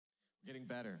Getting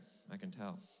better, I can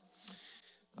tell.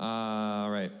 All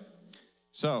right.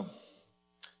 So,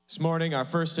 this morning, our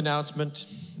first announcement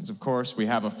is, of course, we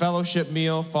have a fellowship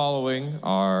meal following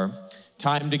our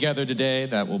time together today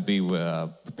that will be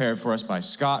prepared for us by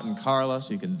Scott and Carla,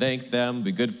 so you can thank them. It'll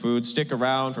be good food. Stick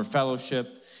around for fellowship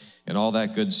and all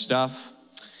that good stuff.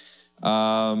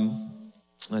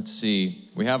 Let's see.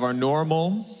 We have our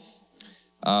normal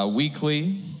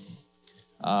weekly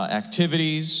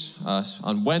activities.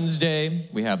 On Wednesday,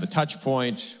 we have the Touch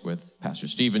Point with Pastor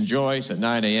Stephen Joyce at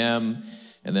 9 a.m.,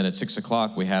 and then at 6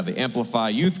 o'clock, we have the Amplify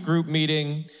Youth Group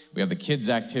meeting. We have the kids'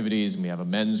 activities, and we have a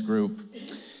men's group.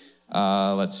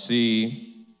 Let's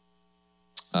see.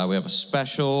 We have a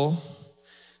special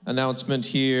announcement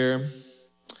here.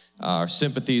 Our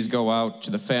sympathies go out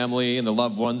to the family and the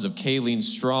loved ones of Kayleen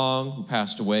Strong, who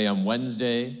passed away on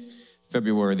Wednesday,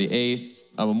 February the 8th.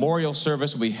 A memorial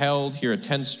service will be held here at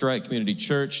 10th Strike Community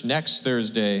Church next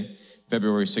Thursday,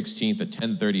 February 16th at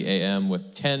 10:30 a.m.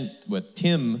 with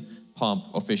Tim Pomp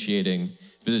officiating.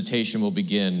 Visitation will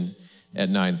begin at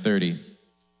 9:30.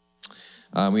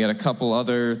 We had a couple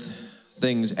other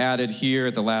things added here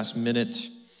at the last minute.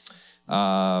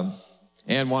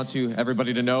 And want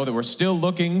everybody to know that we're still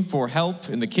looking for help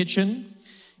in the kitchen.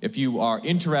 If you are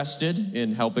interested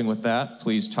in helping with that,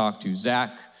 please talk to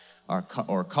Zach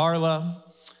or Carla.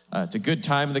 It's a good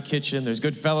time in the kitchen. There's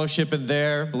good fellowship in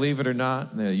there, believe it or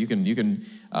not. You can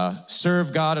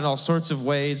serve God in all sorts of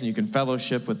ways, and you can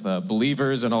fellowship with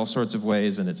believers in all sorts of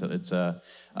ways, and it's a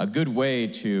good way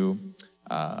to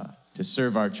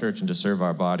serve our church and to serve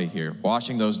our body here.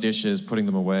 Washing those dishes, putting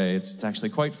them away, it's actually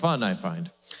quite fun, I find.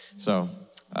 So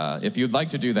if you'd like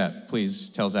to do that, please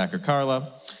tell Zach or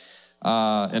Carla.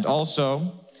 And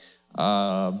also,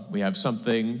 we have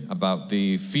something about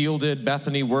the fielded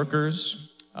Bethany workers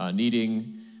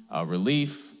needing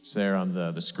relief. It's there on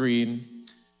the screen.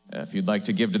 If you'd like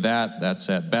to give to that, that's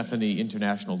at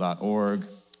bethanyinternational.org.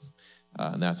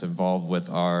 And that's involved with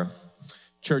our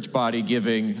church body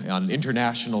giving on an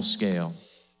international scale.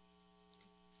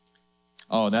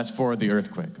 Oh, that's for the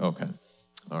earthquake. Okay.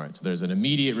 All right. So there's an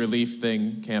immediate relief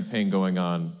campaign going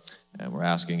on. And we're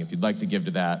asking if you'd like to give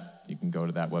to that, you can go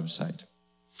to that website.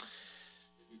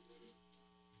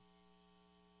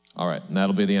 All right, and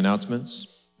that'll be the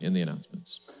announcements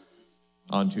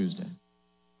on Tuesday.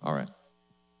 All right,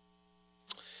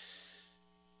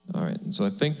 and so I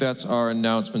think that's our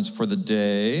announcements for the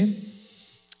day.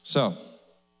 So,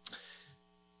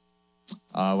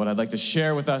 what I'd like to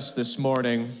share with us this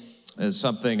morning is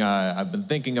something I've been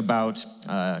thinking about.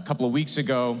 A couple of weeks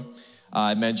ago,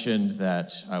 I mentioned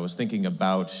that I was thinking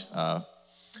about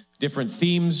different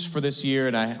themes for this year,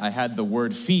 and I had the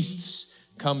word feasts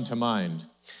come to mind.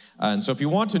 And so if you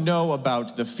want to know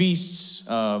about the feasts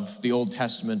of the Old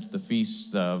Testament, the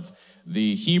feasts of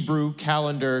the Hebrew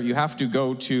calendar, you have to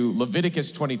go to Leviticus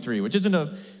 23, which isn't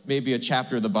maybe a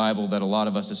chapter of the Bible that a lot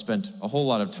of us have spent a whole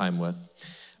lot of time with.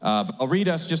 But I'll read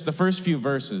us just the first few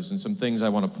verses and some things I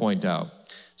want to point out.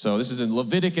 So this is in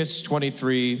Leviticus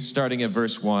 23, starting at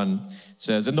verse 1. It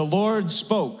says, "And the Lord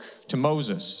spoke to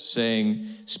Moses, saying,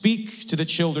 'Speak to the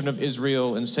children of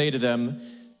Israel and say to them,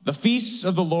 the feasts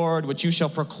of the Lord, which you shall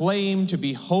proclaim to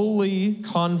be holy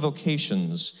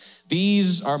convocations,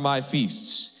 these are my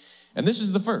feasts.' And this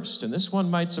is the first, and this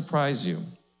one might surprise you.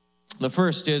 The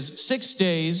first is 6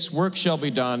 days work shall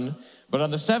be done, but on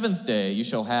the seventh day you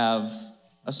shall have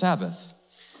a Sabbath,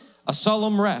 a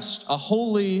solemn rest, a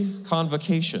holy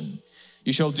convocation.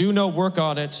 You shall do no work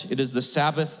on it. It is the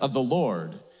Sabbath of the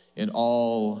Lord in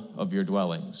all of your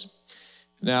dwellings."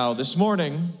 Now, this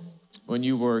morning, when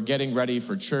you were getting ready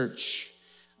for church,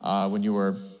 when you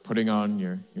were putting on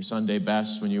your Sunday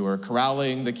best, when you were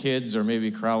corralling the kids or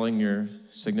maybe corralling your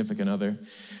significant other,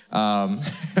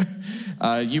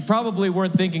 you probably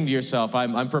weren't thinking to yourself,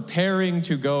 I'm preparing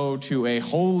to go to a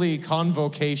holy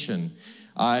convocation.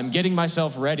 I'm getting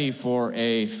myself ready for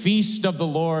a feast of the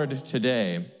Lord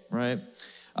today, right?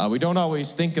 We don't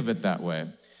always think of it that way.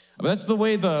 But that's the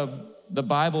way the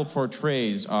Bible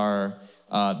portrays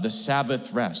the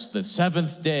Sabbath rest, the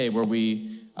seventh day where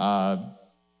we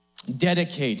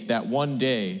dedicate that one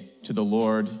day to the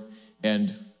Lord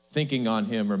and thinking on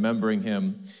Him, remembering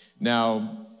Him.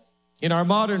 Now, in our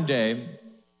modern day,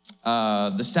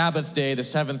 the Sabbath day, the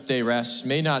seventh day rest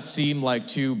may not seem like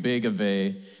too big of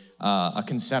a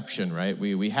conception, right?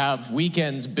 We have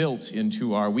weekends built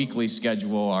into our weekly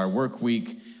schedule. Our work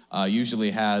week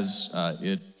usually has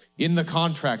it in the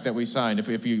contract that we signed. If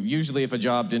a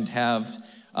job didn't have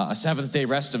a seventh day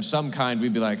rest of some kind,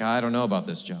 we'd be like, I don't know about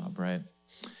this job, right?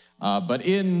 But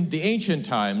in the ancient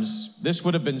times, this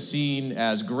would have been seen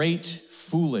as great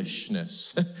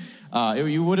foolishness.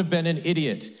 You would have been an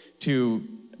idiot to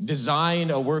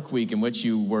design a work week in which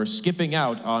you were skipping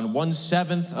out on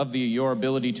 1/7 of your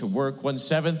ability to work,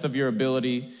 1/7 of your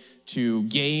ability to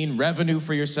gain revenue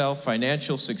for yourself,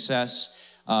 financial success.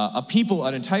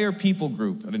 An entire people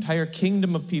group, an entire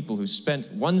kingdom of people who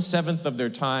spent 1/7 of their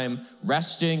time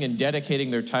resting and dedicating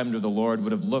their time to the Lord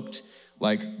would have looked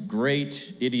like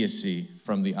great idiocy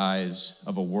from the eyes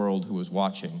of a world who was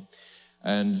watching.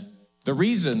 And the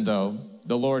reason, though,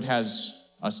 the Lord has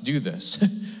us do this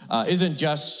isn't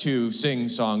just to sing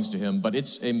songs to him, but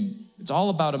it's all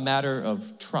about a matter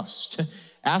of trust.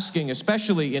 Asking,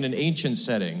 especially in an ancient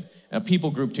setting, a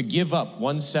people group to give up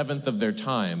 1/7 of their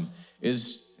time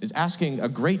is asking a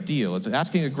great deal. It's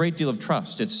asking a great deal of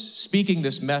trust. It's speaking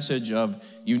this message of,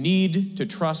 you need to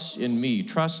trust in me.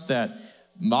 Trust that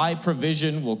my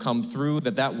provision will come through,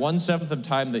 that 1/7 of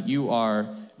time that you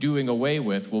are doing away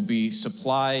with will be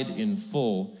supplied in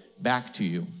full back to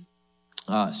you.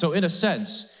 So in a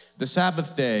sense, the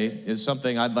Sabbath day is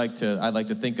something I'd like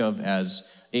to think of as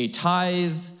a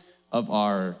tithe of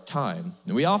our time.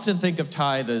 And we often think of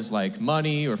tithe as like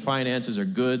money or finances or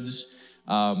goods,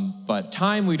 but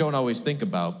time we don't always think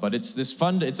about. But it's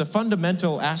a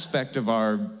fundamental aspect of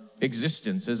our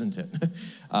existence, isn't it?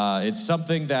 It's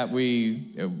something that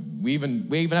we even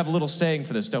have a little saying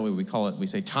for this, don't we? We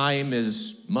say time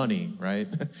is money, right?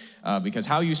 Because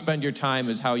how you spend your time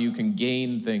is how you can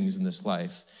gain things in this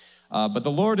life. But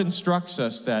the Lord instructs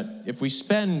us that if we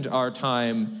spend our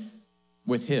time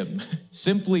with him,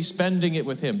 simply spending it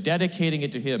with him, dedicating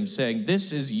it to him, saying,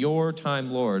 this is your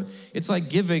time, Lord. It's like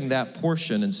giving that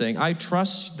portion and saying, I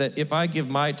trust that if I give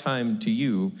my time to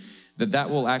you,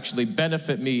 that will actually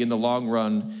benefit me in the long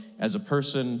run as a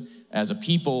person, as a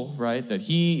people, right? That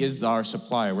he is our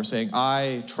supplier. We're saying,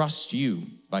 I trust you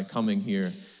by coming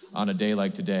here on a day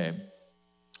like today.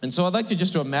 And so I'd like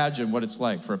to imagine what it's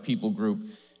like for a people group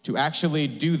to actually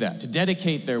do that, to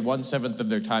dedicate their 1/7 of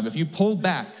their time. If you pulled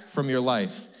back from your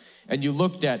life and you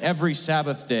looked at every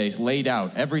Sabbath day laid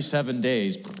out, every 7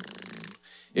 days,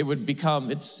 it would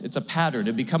become, it's a pattern.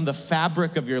 It'd become the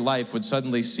fabric of your life would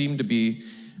suddenly seem to be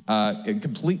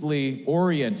completely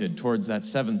oriented towards that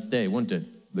 7th day, wouldn't it?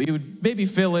 You would maybe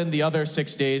fill in the other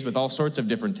 6 days with all sorts of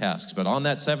different tasks, but on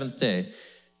that 7th day, it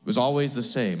was always the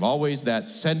same, always that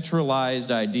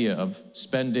centralized idea of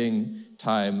spending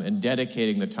time and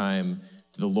dedicating the time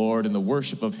to the Lord and the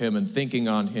worship of him and thinking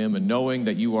on him and knowing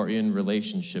that you are in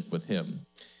relationship with him.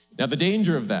 Now, the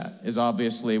danger of that is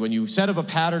obviously when you set up a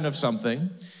pattern of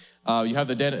something, you have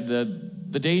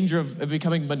the danger of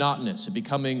becoming monotonous, of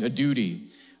becoming a duty,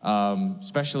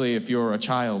 especially if you're a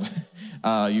child.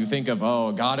 You think of,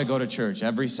 gotta go to church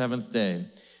every 7th day.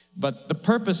 But the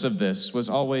purpose of this was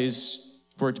always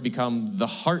for it to become the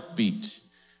heartbeat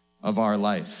of our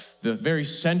life, the very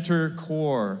center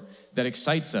core that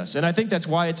excites us. And I think that's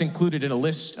why it's included in a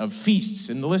list of feasts,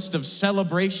 in the list of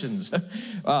celebrations.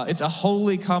 It's a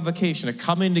holy convocation, a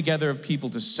coming together of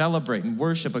people to celebrate and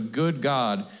worship a good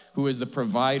God who is the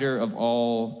provider of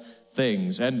all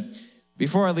things. And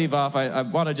before I leave off, I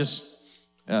want to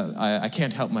I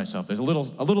can't help myself. There's a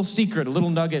little secret, a little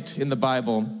nugget in the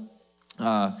Bible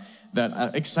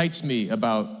that excites me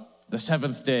about the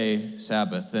 7th day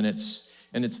Sabbath, and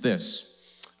it's this.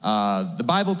 The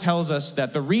Bible tells us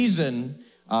that the reason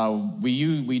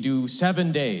we do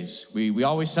 7 days, we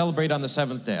always celebrate on the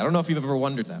 7th day. I don't know if you've ever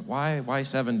wondered that. Why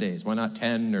 7 days? Why not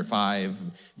 10 or 5?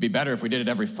 It'd be better if we did it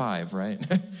every 5, right?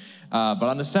 But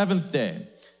on the 7th day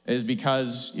is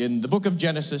because in the book of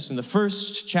Genesis, in the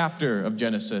first chapter of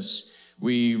Genesis,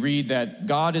 we read that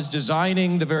God is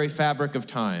designing the very fabric of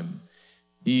time.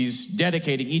 He's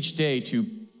dedicating each day to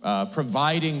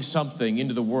providing something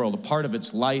into the world, a part of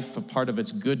its life, a part of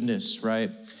its goodness,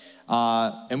 right?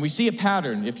 And we see a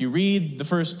pattern. If you read the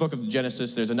first book of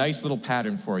Genesis, there's a nice little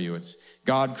pattern for you. It's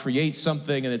God creates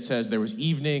something, and it says there was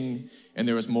evening and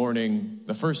there was morning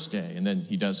the first day. And then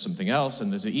he does something else,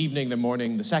 and there's the evening, the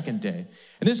morning, the second day.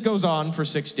 And this goes on for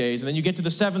 6 days, and then you get to the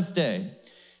 7th day.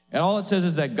 And all it says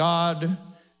is that God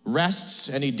rests,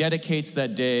 and he dedicates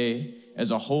that day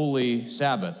as a holy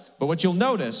Sabbath. But what you'll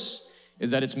notice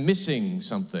is that it's missing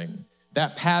something.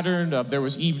 That pattern of there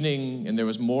was evening and there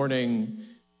was morning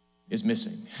is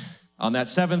missing. On that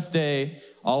 7th day,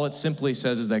 all it simply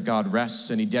says is that God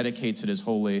rests and he dedicates it as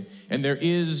holy, and there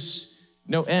is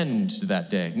no end to that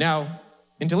day. Now,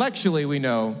 intellectually, we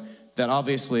know that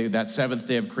obviously that 7th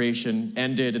day of creation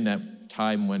ended and that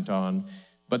time went on,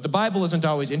 but the Bible isn't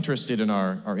always interested in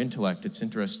our intellect. It's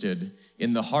interested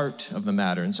in the heart of the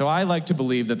matter. And so I like to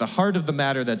believe that the heart of the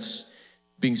matter that's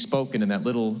being spoken in that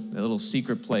little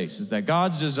secret place is that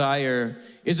God's desire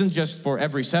isn't just for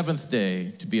every 7th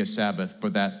day to be a Sabbath,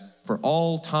 but that for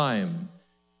all time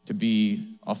to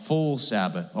be a full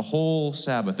Sabbath, a whole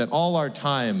Sabbath, that all our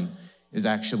time is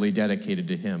actually dedicated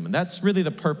to him. And that's really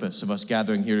the purpose of us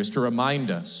gathering here, is to remind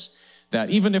us that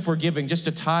even if we're giving just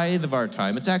a tithe of our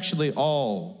time, it's actually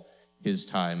all his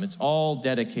time. It's all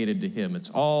dedicated to him. It's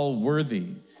all worthy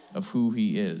of who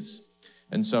he is.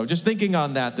 And so just thinking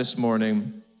on that this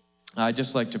morning, I'd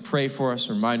just like to pray for us,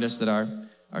 remind us that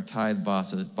our tithe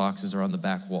boxes are on the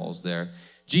back walls there.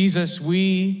 Jesus,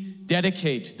 we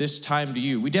dedicate this time to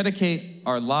you. We dedicate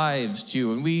our lives to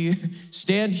you. And we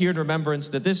stand here in remembrance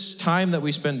that this time that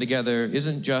we spend together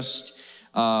isn't just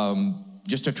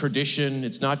a tradition.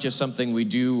 It's not just something we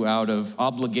do out of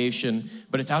obligation,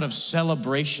 but it's out of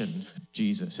celebration,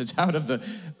 Jesus. It's out of the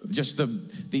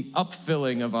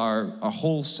upfilling of our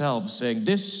whole selves, saying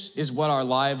this is what our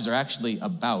lives are actually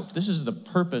about. This is the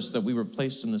purpose that we were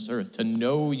placed on this earth, to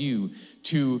know you,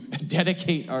 to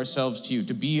dedicate ourselves to you,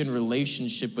 to be in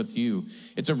relationship with you.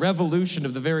 It's a revolution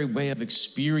of the very way of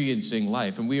experiencing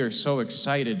life, and we are so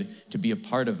excited to be a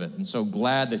part of it, and so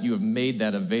glad that you have made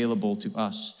that available to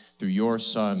us through your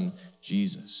Son,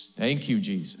 Jesus. Thank you,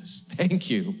 Jesus. Thank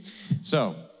you.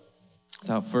 So,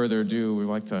 without further ado, we'd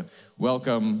like to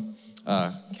welcome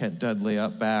Kent Dudley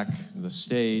up back to the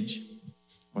stage.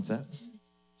 What's that?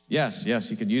 Yes,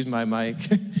 you can use my mic.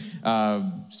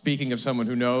 Speaking of someone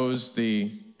who knows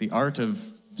the art of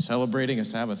celebrating a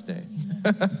Sabbath day.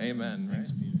 Amen. Right?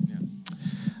 Thanks, Peter. Yes.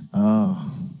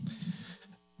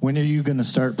 When are you going to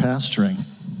start pastoring?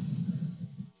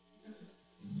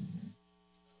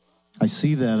 I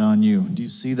see that on you. Do you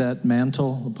see that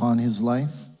mantle upon his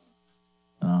life?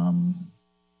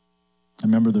 I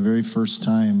remember the very first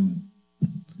time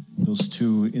those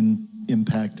two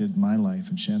impacted my life.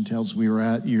 And Chantel's, we were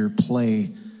at your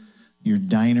play, your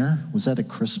diner. Was that a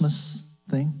Christmas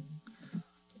thing?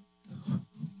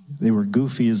 They were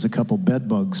goofy as a couple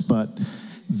bedbugs, but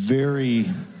very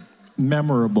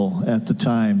memorable at the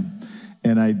time.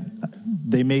 And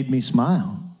they made me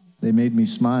smile. They made me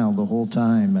smile the whole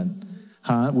time, and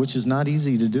which is not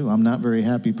easy to do. I'm not a very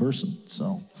happy person,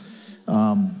 so.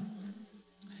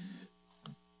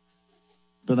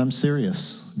 But I'm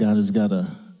serious. God has got an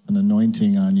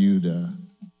anointing on you to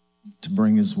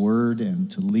bring his word and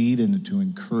to lead and to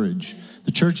encourage.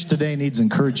 The church today needs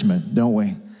encouragement, don't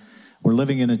we? We're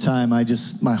living in a time,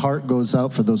 my heart goes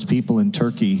out for those people in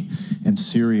Turkey and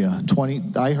Syria.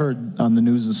 I heard on the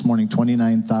news this morning,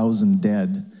 29,000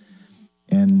 dead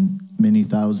and many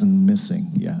thousand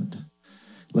missing yet.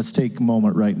 Let's take a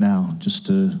moment right now just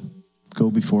to go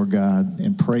before God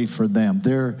and pray for them.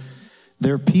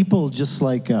 They're people just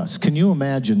like us. Can you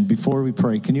imagine, before we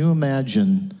pray, can you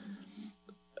imagine,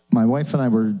 my wife and I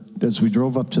were, as we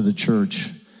drove up to the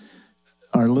church,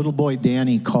 our little boy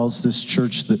Danny calls this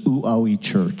church the Uawi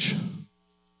Church.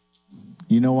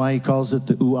 You know why he calls it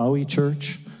the Uawi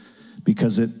Church?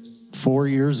 Because 4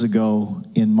 years ago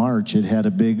in March, it had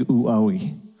a big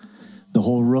Uawi. The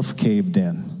whole roof caved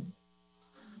in.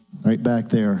 Right back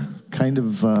there, kind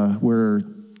of where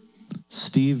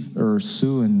Steve or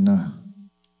Sue and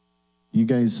you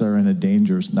guys are in a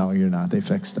dangerous, no, you're not. They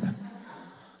fixed that.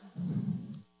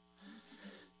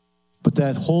 But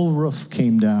that whole roof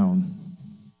came down.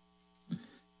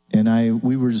 And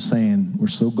we were just saying, we're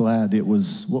so glad it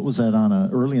was, what was that,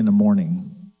 early in the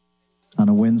morning, on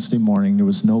a Wednesday morning, there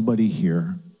was nobody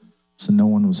here, so no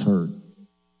one was hurt.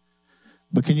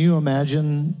 But can you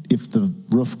imagine if the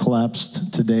roof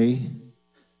collapsed today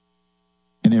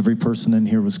and every person in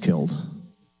here was killed?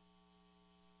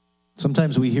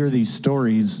 Sometimes we hear these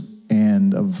stories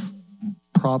and of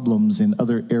problems in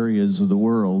other areas of the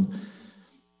world,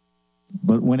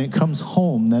 but when it comes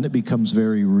home, then it becomes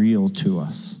very real to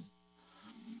us.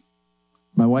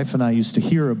 My wife and I used to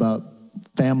hear about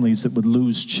families that would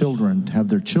lose children, have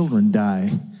their children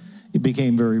die. It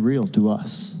became very real to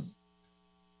us.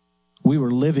 We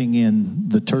were living in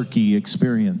the Turkey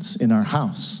experience in our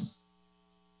house.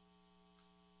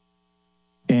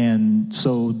 And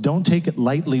so don't take it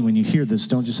lightly when you hear this.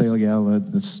 Don't just say, oh yeah,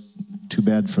 that's too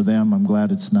bad for them. I'm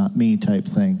glad it's not me type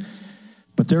thing.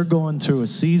 But they're going through a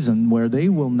season where they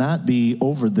will not be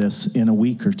over this in a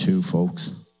week or two,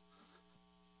 folks.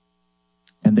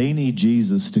 And they need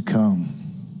Jesus to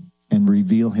come and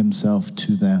reveal himself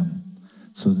to them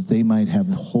so that they might have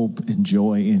hope and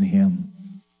joy in him.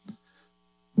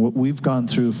 What we've gone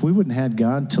through, if we wouldn't have had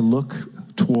God to look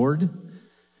toward,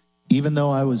 even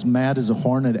though I was mad as a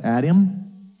hornet at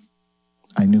him,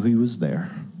 I knew he was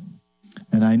there.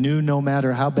 And I knew no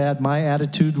matter how bad my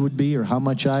attitude would be or how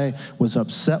much I was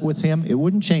upset with him, it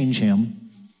wouldn't change him.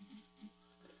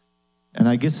 And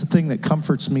I guess the thing that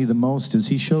comforts me the most is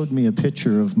he showed me a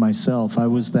picture of myself. I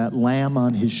was that lamb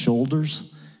on his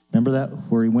shoulders. Remember that,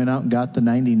 where he went out and got the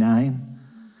 99?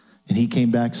 And he came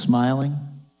back smiling?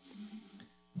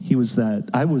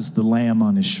 I was the lamb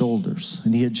on his shoulders.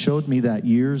 And he had showed me that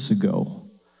years ago.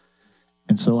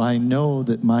 And so I know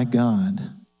that my God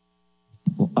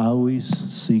will always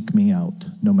seek me out,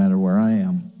 no matter where I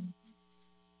am.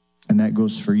 And that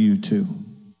goes for you too.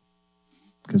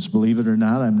 Because believe it or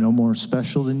not, I'm no more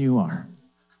special than you are.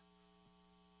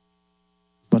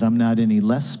 But I'm not any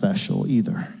less special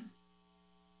either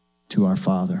to our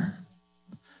Father.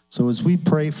 So as we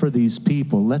pray for these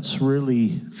people, let's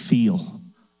really feel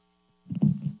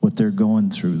what they're going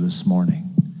through this morning.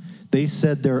 They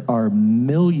said there are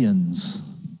millions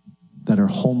that are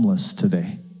homeless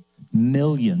today.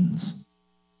 Millions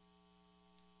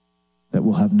that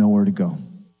will have nowhere to go.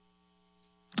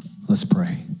 Let's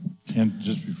pray. Kent,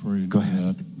 just before you Go do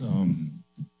ahead. that,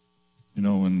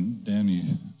 when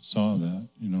Danny saw that,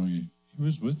 he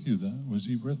was with you. Was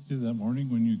he with you that morning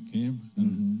when you came?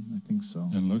 I think so.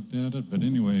 And looked at it. But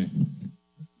anyway,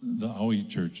 the Aui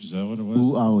Church, is that what it was?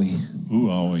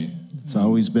 Uawi. It's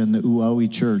always been the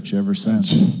Uawi Church ever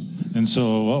since. And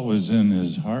so what was in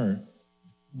his heart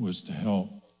was to help.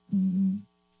 Mm-hmm.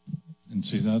 And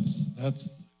see, that's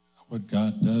what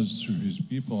God does through his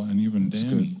people. And even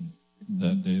Danny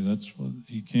that day, that's what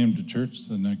he came to church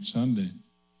the next Sunday.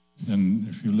 And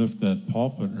if you lift that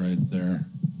pulpit right there,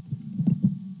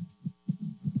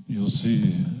 you'll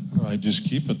see, I just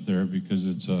keep it there because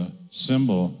it's a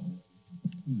symbol.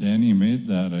 Danny made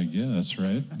that, I guess,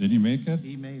 right? Did he make it?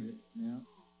 He made it, yeah,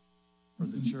 for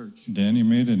the church. Danny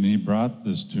made it, and he brought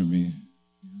this to me.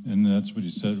 And that's what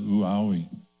he said, Uawi.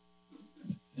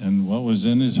 And what was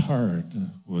in his heart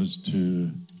was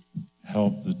to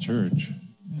help the church.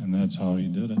 And that's how he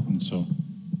did it. And so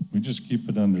we just keep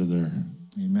it under there.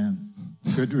 Amen.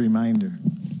 Good reminder.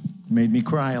 Made me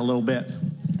cry a little bit.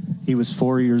 He was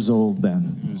 4 years old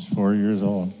then. He was 4 years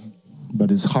old. But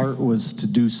his heart was to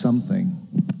do something,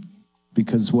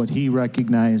 because what he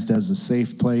recognized as a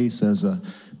safe place, as a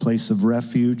place of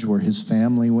refuge where his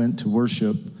family went to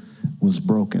worship, was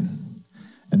broken.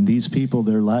 And these people,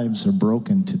 their lives are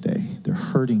broken today. They're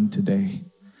hurting today.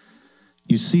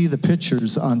 You see the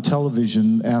pictures on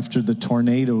television after the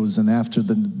tornadoes and after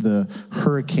the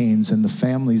hurricanes, and the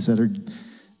families that are,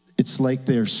 it's like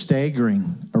they're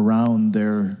staggering around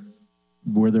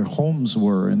where their homes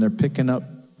were, and they're picking up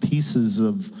pieces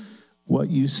of what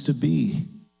used to be.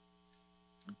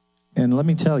 And let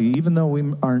me tell you, even though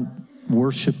we aren't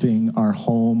worshiping our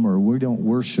home, or we don't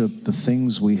worship the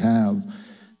things we have,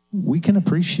 we can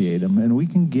appreciate them, and we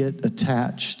can get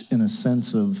attached in a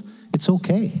sense of, it's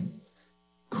okay.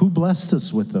 Who blessed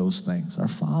us with those things? Our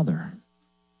Father.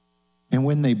 And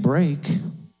when they break,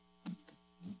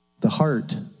 the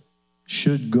heart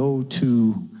should go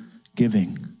to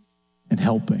giving and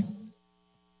helping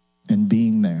and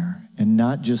being there, and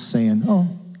not just saying, oh,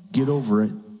 get over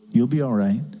it, you'll be all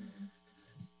right.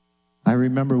 I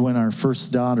remember when our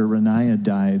first daughter, Renaya,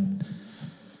 died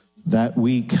that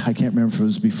week. I can't remember if it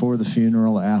was before the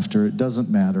funeral or after. It doesn't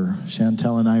matter.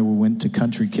 Chantel and I went to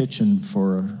Country Kitchen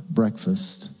for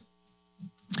breakfast.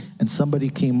 And somebody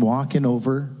came walking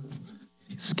over,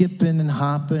 skipping and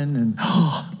hopping.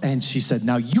 And she said,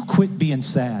 now you quit being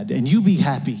sad and you be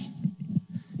happy.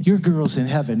 Your girl's in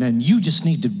heaven and you just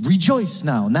need to rejoice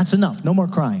now. And that's enough. No more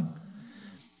crying.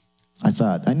 I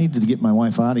thought, I needed to get my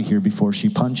wife out of here before she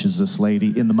punches this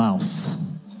lady in the mouth.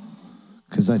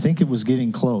 Because I think it was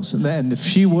getting close. And then if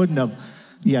she wouldn't have,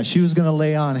 she was going to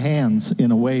lay on hands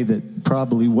in a way that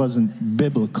probably wasn't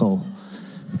biblical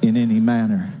in any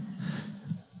manner.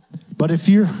 But if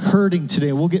you're hurting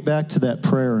today, we'll get back to that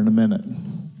prayer in a minute.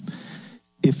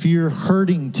 If you're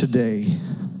hurting today,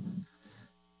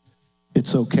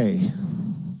 it's okay.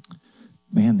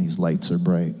 Man, these lights are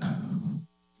bright.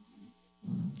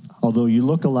 Although you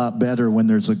look a lot better when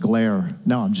there's a glare.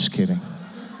 No, I'm just kidding.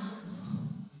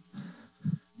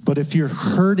 But if you're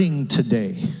hurting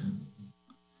today,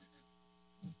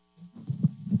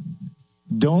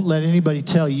 don't let anybody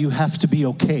tell you have to be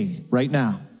okay right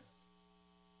now.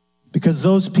 Because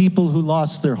those people who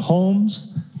lost their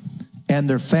homes and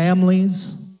their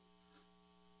families,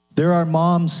 there are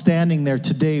moms standing there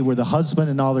today where the husband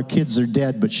and all their kids are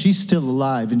dead, but she's still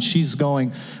alive, and she's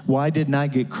going, why didn't I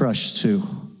get crushed too?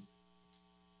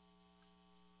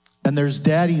 And there's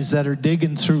daddies that are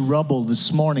digging through rubble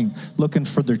this morning looking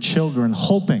for their children,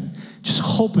 just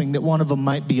hoping that one of them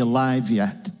might be alive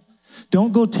yet.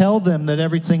 Don't go tell them that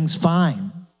everything's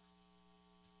fine.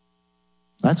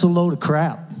 That's a load of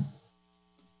crap.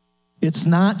 It's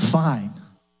not fine.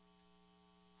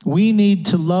 We need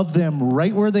to love them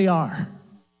right where they are.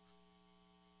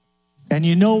 And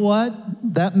you know what?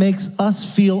 That makes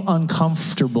us feel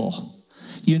uncomfortable.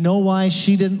 You know why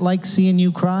she didn't like seeing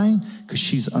you cry? Because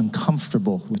she's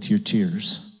uncomfortable with your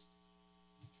tears.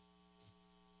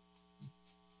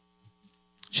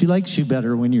 She likes you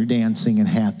better when you're dancing and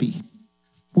happy.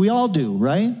 We all do,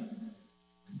 right?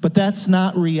 But that's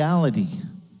not reality.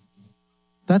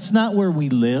 That's not where we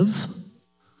live.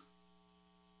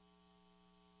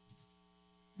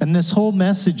 And this whole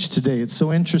message today, it's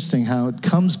so interesting how it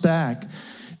comes back.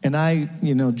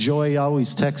 And Joy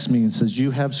always texts me and says,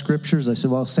 you have scriptures? I said,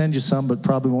 well, I'll send you some, but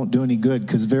probably won't do any good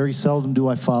because very seldom do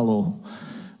I follow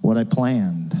what I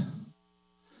planned.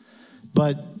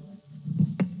 But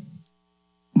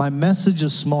my message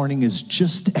this morning is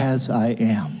Just As I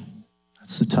Am.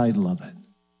 That's the title of it.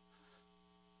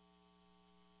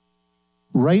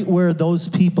 Right where those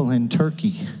people in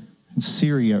Turkey and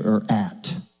Syria are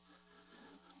at.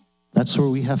 That's where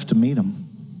we have to meet them.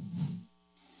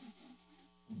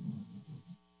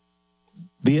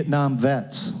 Vietnam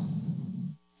vets.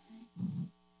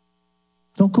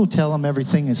 Don't go tell them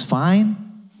everything is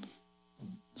fine.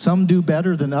 Some do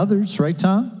better than others, right,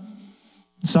 Tom?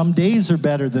 Some days are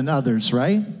better than others,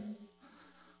 right?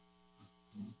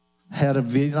 Had a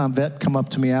Vietnam vet come up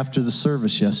to me after the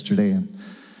service yesterday, and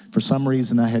for some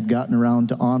reason I had gotten around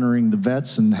to honoring the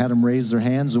vets and had them raise their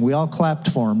hands, and we all clapped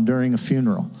for them during a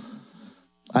funeral.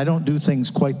 I don't do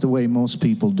things quite the way most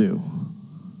people do,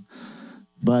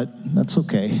 but that's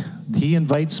okay. He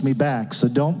invites me back, so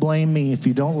don't blame me if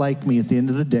you don't like me. At the end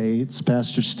of the day, it's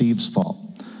Pastor Steve's fault.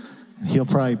 He'll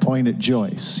probably point at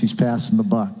Joyce. He's passing the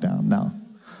buck down now.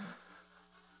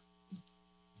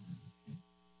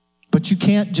 But you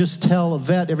can't just tell a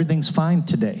vet everything's fine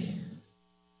today.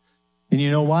 And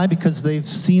you know why? Because they've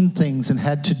seen things and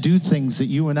had to do things that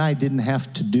you and I didn't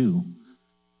have to do.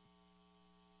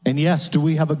 And yes, do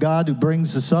we have a God who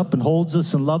brings us up and holds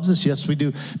us and loves us? Yes, we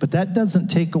do. But that doesn't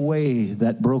take away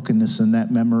that brokenness and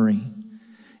that memory.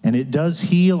 And it does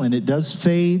heal and it does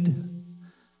fade.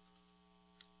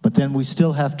 But then we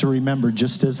still have to remember,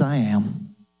 just as I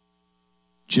am.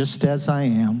 Just as I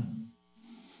am.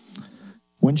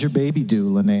 When's your baby due,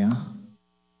 Linnea?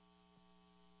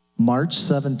 March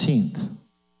 17th.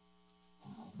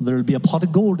 There'll be a pot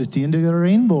of gold at the end of the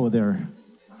rainbow there.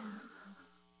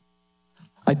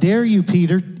 I dare you,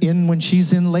 Peter, in when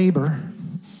she's in labor.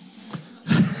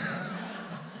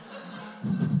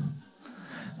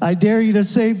 I dare you to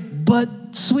say,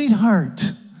 but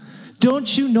sweetheart,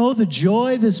 don't you know the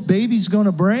joy this baby's going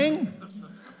to bring?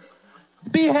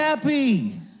 Be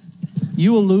happy.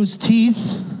 You will lose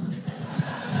teeth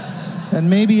and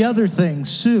maybe other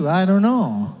things too. I don't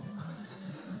know.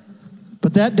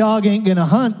 But that dog ain't going to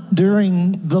hunt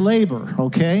during the labor,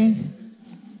 okay?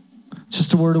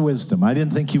 Just a word of wisdom. I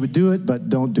didn't think you would do it, but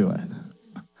don't do it.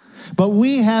 But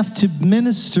we have to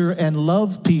minister and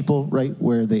love people right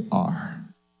where they are.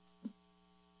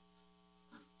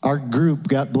 Our group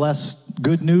got blessed.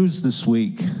 Good news this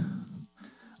week.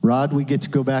 Rod, we get to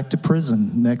go back to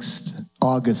prison next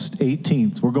August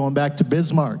 18th. We're going back to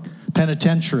Bismarck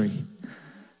Penitentiary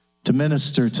to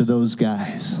minister to those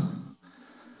guys.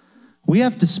 We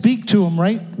have to speak to them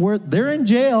right where they're in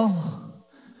jail,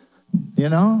 you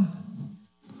know.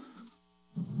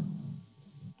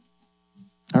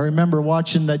 I remember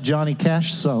watching that Johnny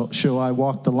Cash show, I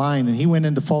Walked the Line, and he went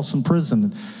into Folsom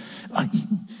Prison.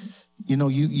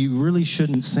 You really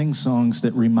shouldn't sing songs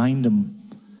that remind them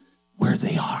where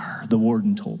they are, the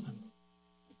warden told him.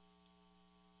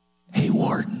 Hey,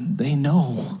 warden, they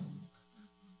know.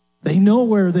 They know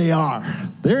where they are.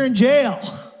 They're in jail.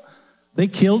 They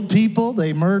killed people,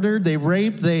 they murdered, they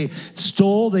raped, they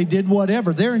stole, they did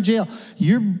whatever. They're in jail.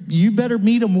 You better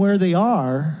meet them where they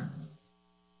are,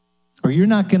 or you're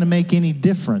not going to make any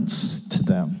difference to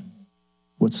them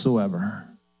whatsoever.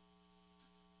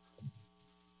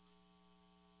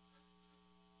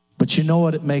 But you know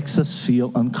what? It makes us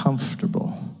feel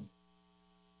uncomfortable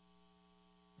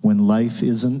when life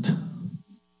isn't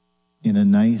in a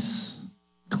nice,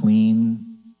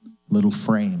 clean little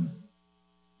frame.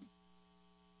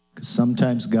 Because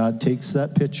sometimes God takes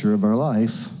that picture of our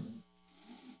life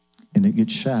and it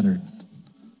gets shattered.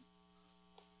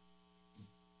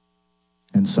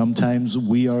 And sometimes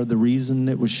we are the reason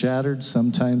it was shattered.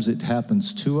 Sometimes it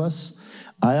happens to us.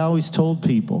 I always told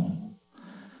people,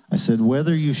 I said,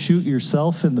 whether you shoot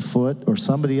yourself in the foot or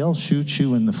somebody else shoots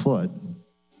you in the foot,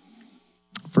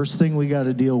 first thing we got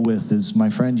to deal with is, my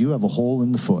friend, you have a hole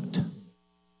in the foot,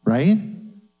 right?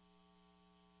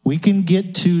 We can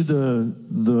get to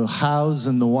the hows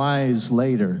and the whys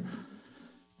later,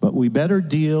 but we better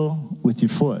deal with your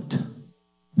foot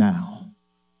now,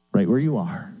 right where you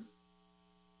are.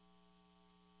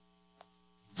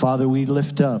 Father, we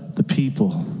lift up the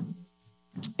people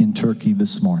in Turkey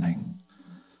this morning.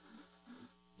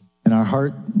 And our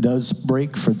heart does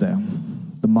break for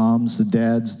them. The moms, the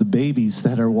dads, the babies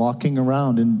that are walking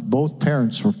around, and both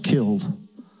parents were killed.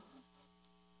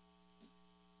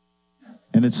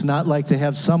 And it's not like they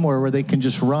have somewhere where they can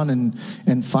just run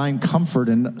and find comfort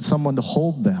and someone to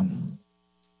hold them.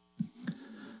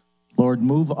 Lord,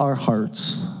 move our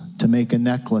hearts to make a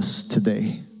necklace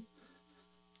today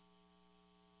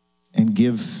and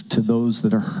give to those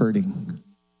that are hurting,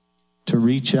 to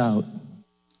reach out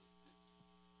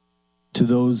to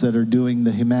those that are doing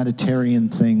the humanitarian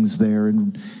things there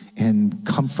and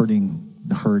comforting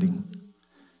the hurting.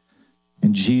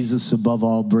 And Jesus, above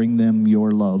all, bring them your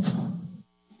love.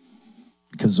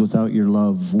 Because without your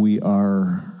love, we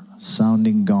are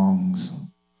sounding gongs.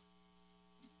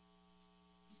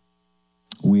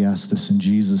 We ask this in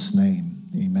Jesus' name.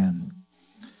 Amen.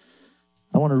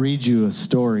 I want to read you a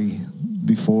story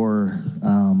before,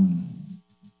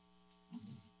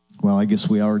 I guess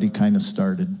we already kind of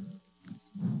started.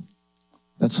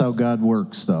 That's how God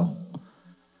works, though.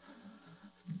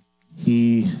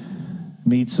 He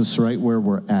meets us right where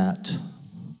we're at.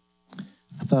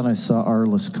 I thought I saw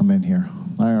Arliss come in here.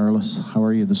 Hi, Arliss. How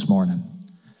are you this morning?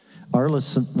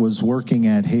 Arliss was working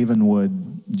at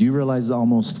Havenwood. Do you realize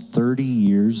almost 30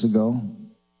 years ago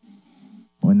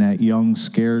when that young,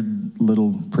 scared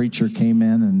little preacher came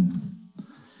in and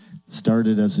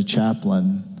started as a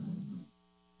chaplain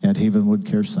at Havenwood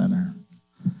Care Center?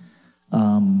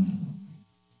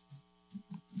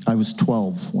 I was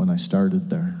 12 when I started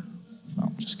there. No,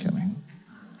 I'm just kidding.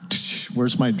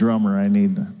 Where's my drummer? I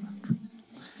need...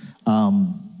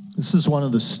 This is one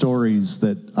of the stories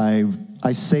that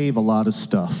I save a lot of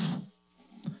stuff.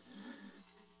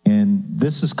 And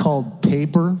this is called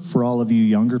Taper for all of you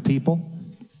younger people.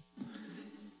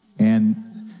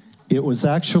 And it was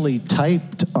actually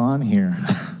typed on here.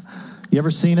 You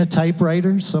ever seen a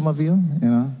typewriter, some of you? You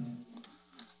know?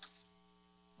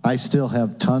 I still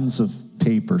have tons of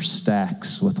paper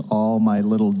stacks with all my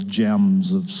little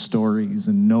gems of stories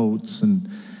and notes, and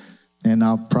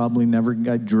I'll probably never,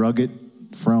 I drug it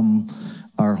from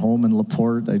our home in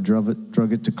LaPorte. I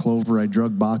drug it to Clover. I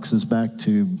drug boxes back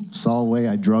to Solway.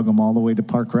 I drug them all the way to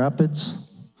Park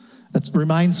Rapids. That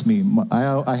reminds me,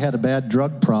 I had a bad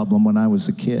drug problem when I was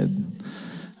a kid.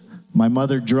 My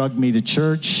mother drugged me to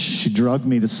church. She drugged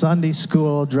me to Sunday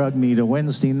school, drugged me to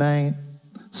Wednesday night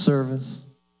service.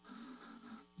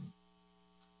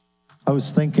 I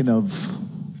was thinking of,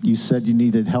 you said you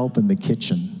needed help in the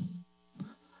kitchen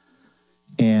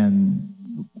and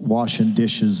washing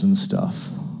dishes and stuff.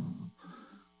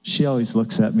 She always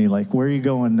looks at me like, where are you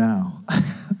going now?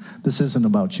 This isn't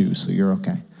about you, so you're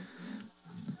okay.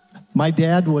 My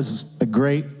dad was a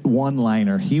great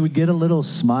one-liner. He would get a little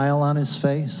smile on his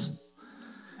face,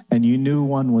 and you knew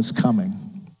one was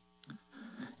coming.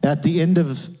 At the end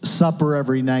of supper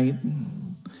every night,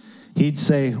 he'd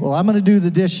say, well, I'm going to do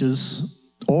the dishes,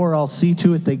 or I'll see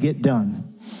to it they get done.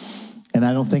 And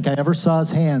I don't think I ever saw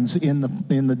his hands in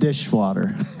the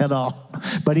dishwater at all.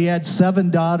 But he had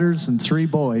 7 daughters and 3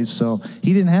 boys, so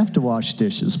he didn't have to wash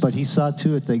dishes, but he saw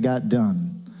to it they got done.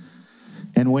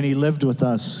 And when he lived with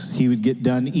us, he would get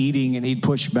done eating, and he'd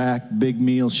push back big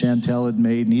meal Chantel had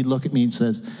made, and he'd look at me and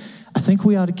says, I think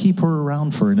we ought to keep her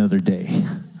around for another day.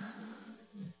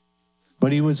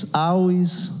 But he was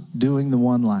always doing the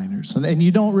one-liners. And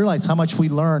you don't realize how much we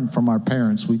learn from our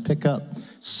parents. We pick up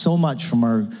so much from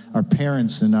our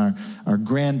parents and our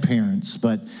grandparents.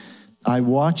 But I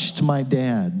watched my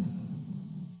dad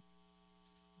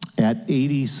at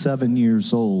 87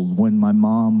 years old when my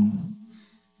mom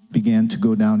began to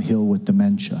go downhill with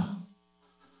dementia.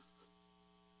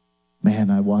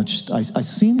 Man, I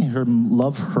seen her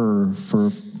love her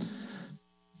for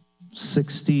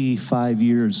 65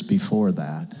 years before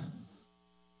that.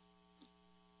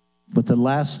 But the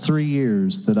last 3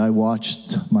 years that I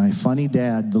watched my funny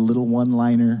dad, the little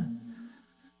one-liner,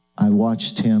 I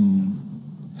watched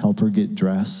him help her get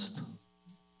dressed.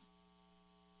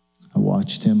 I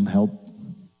watched him help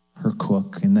her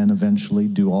cook and then eventually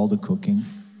do all the cooking.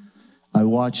 I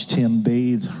watched him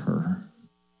bathe her,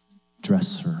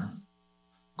 dress her,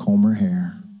 comb her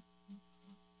hair.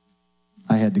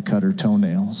 I had to cut her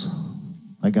toenails.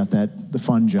 I got the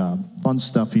fun job, fun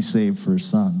stuff he saved for his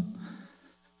son.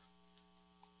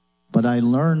 But I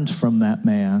learned from that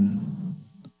man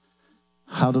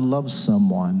how to love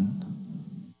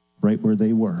someone right where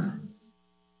they were.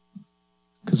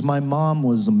 Because my mom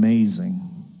was amazing.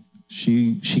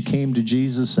 She came to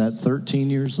Jesus at 13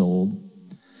 years old.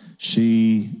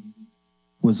 She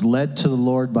was led to the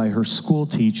Lord by her school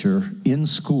teacher in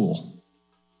school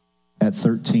at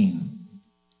 13.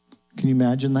 Can you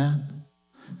imagine that?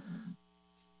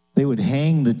 They would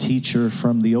hang the teacher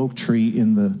from the oak tree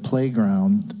in the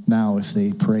playground now if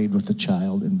they prayed with a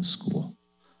child in the school.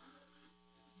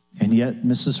 And yet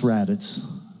Mrs. Raditz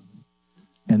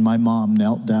and my mom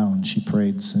knelt down. She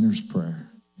prayed the sinner's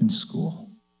prayer in school.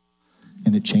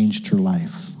 And it changed her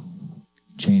life,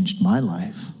 changed my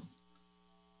life.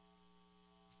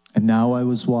 And now I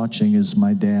was watching as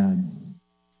my dad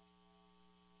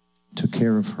took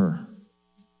care of her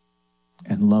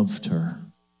and loved her.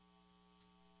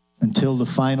 Until the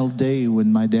final day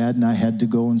when my dad and I had to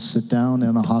go and sit down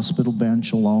on a hospital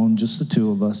bench alone, just the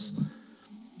two of us.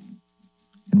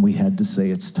 And we had to say,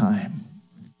 it's time.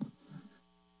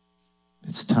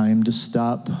 It's time to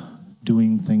stop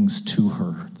doing things to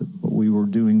her. What we were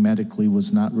doing medically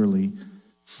was not really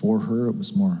for her, it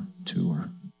was more to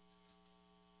her.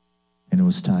 And it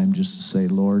was time just to say,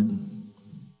 Lord,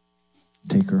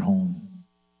 take her home.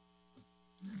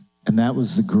 And that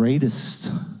was the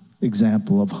greatest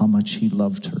example of how much he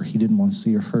loved her. He didn't want to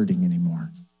see her hurting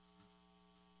anymore.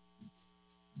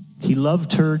 He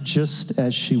loved her just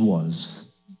as she was.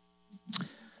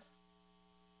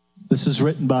 This is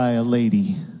written by a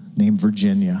lady named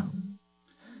Virginia.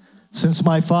 Since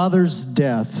my father's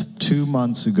death 2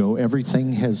 months ago,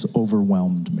 everything has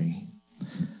overwhelmed me.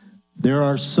 There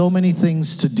are so many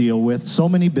things to deal with, so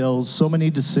many bills, so many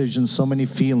decisions, so many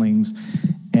feelings.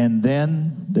 And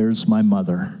then there's my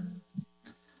mother.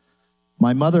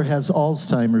 My mother has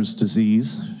Alzheimer's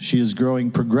disease. She is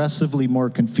growing progressively more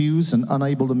confused and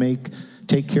unable to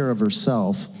take care of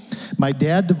herself. My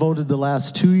dad devoted the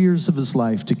last 2 years of his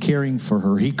life to caring for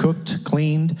her. He cooked,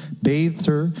 cleaned, bathed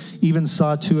her, even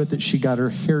saw to it that she got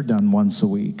her hair done once a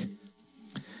week.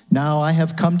 Now I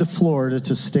have come to Florida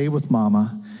to stay with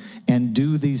Mama and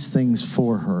do these things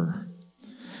for her.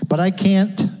 But I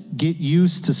can't get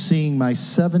used to seeing my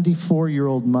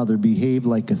 74-year-old mother behave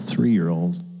like a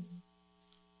 3-year-old.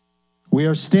 We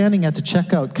are standing at the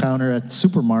checkout counter at the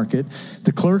supermarket.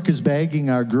 The clerk is bagging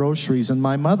our groceries, and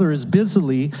my mother is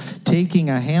busily taking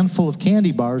a handful of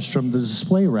candy bars from the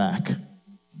display rack.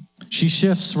 She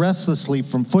shifts restlessly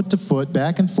from foot to foot,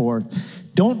 back and forth.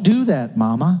 Don't do that,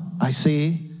 Mama, I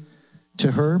say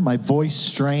to her, my voice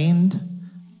strained.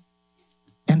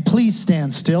 And please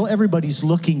stand still. Everybody's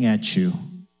looking at you.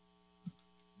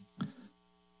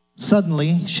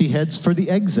 Suddenly, she heads for the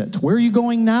exit. Where are you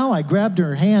going now? I grabbed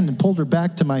her hand and pulled her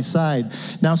back to my side.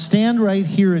 Now stand right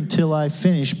here until I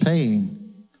finish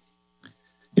paying.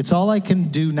 It's all I can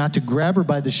do not to grab her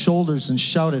by the shoulders and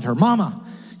shout at her, Mama,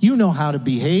 you know how to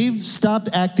behave. Stop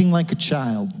acting like a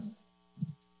child.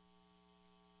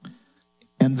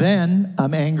 And then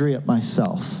I'm angry at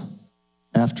myself.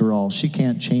 After all, she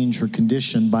can't change her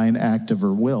condition by an act of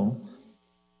her will.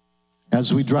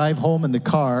 As we drive home in the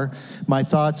car, my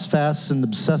thoughts fasten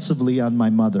obsessively on my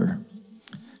mother.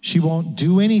 She won't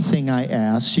do anything I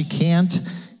ask.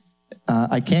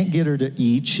 I can't get her to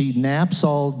eat. She naps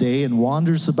all day and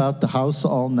wanders about the house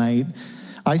all night.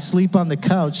 I sleep on the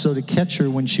couch so to catch her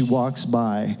when she walks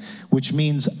by, which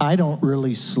means I don't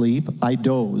really sleep. I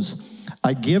doze.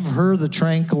 I give her the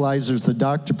tranquilizers the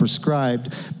doctor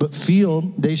prescribed, but feel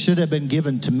they should have been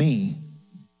given to me.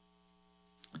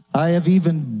 I have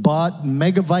even bought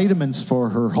mega vitamins for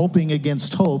her, hoping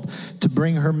against hope to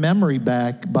bring her memory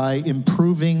back by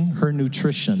improving her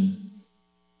nutrition.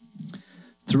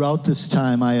 Throughout this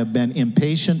time, I have been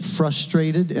impatient,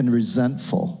 frustrated, and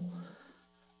resentful.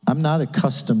 I'm not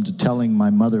accustomed to telling my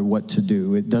mother what to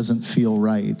do. It doesn't feel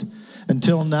right.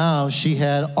 Until now, she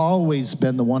had always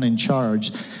been the one in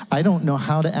charge. I don't know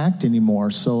how to act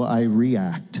anymore, so I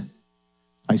react.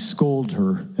 I scold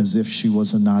her as if she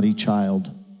was a naughty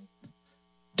child.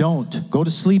 Don't. Go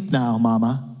to sleep now,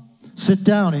 Mama. Sit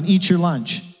down and eat your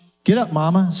lunch. Get up,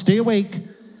 Mama. Stay awake.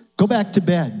 Go back to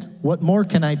bed. What more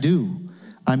can I do?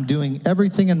 I'm doing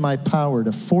everything in my power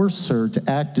to force her to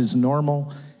act as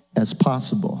normal as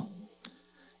possible.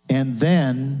 And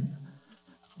then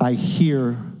I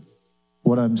hear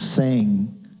what I'm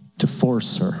saying to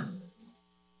force her.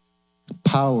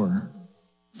 Power,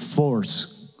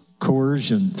 force,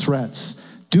 coercion, threats.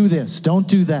 Do this, don't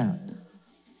do that.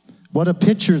 What a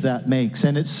picture that makes,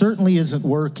 and it certainly isn't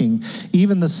working.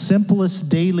 Even the simplest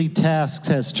daily task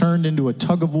has turned into a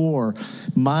tug of war,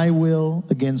 my will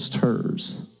against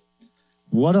hers.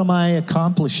 What am I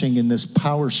accomplishing in this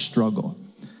power struggle?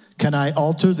 Can I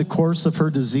alter the course of her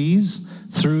disease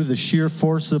through the sheer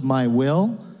force of my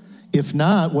will? If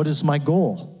not, what is my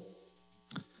goal?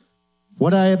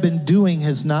 What I have been doing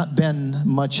has not been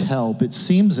much help. It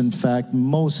seems, in fact,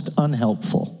 most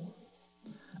unhelpful.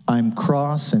 I'm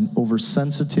cross and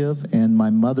oversensitive, and my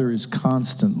mother is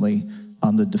constantly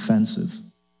on the defensive.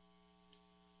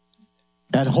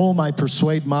 At home, I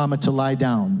persuade Mama to lie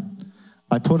down.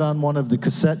 I put on one of the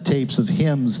cassette tapes of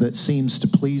hymns that seems to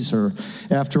please her.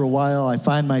 After a while, I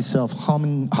find myself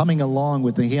humming along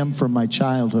with the hymn from my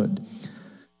childhood,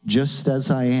 Just As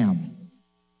I Am.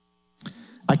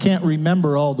 I can't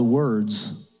remember all the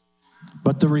words,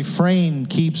 but the refrain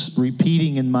keeps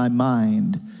repeating in my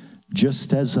mind,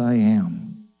 just as I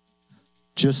am,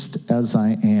 just as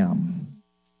I am.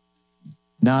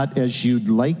 Not as you'd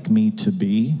like me to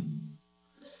be,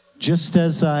 just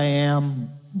as I am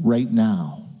right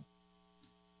now.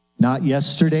 Not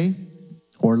yesterday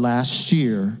or last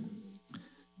year,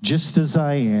 just as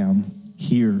I am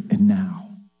here and now.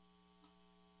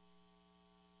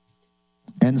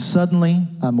 And suddenly,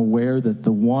 I'm aware that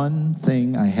the one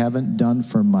thing I haven't done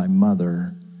for my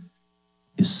mother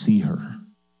is see her.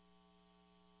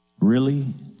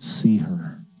 Really see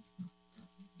her,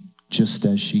 just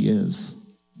as she is.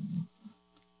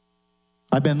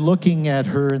 I've been looking at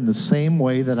her in the same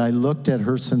way that I looked at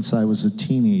her since I was a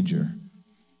teenager.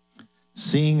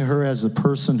 Seeing her as a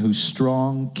person who's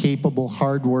strong, capable,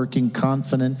 hardworking,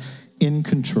 confident, in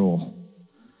control.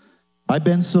 I've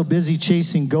been so busy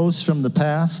chasing ghosts from the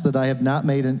past that I have not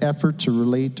made an effort to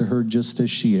relate to her just as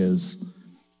she is,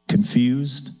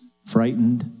 confused,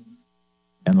 frightened,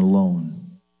 and alone.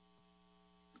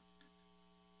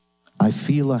 I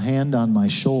feel a hand on my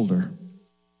shoulder.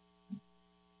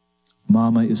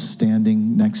 Mama is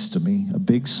standing next to me, a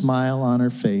big smile on her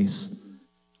face.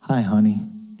 Hi, honey,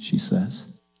 she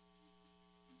says.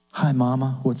 Hi,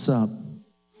 Mama, what's up?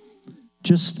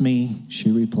 Just me, she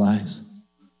replies.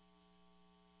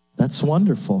 That's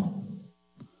wonderful.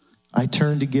 I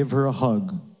turn to give her a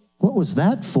hug. What was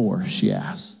that for? She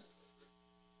asked.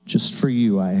 Just for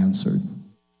you, I answered.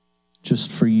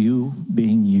 Just for you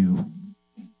being you.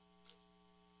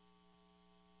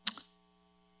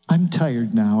 I'm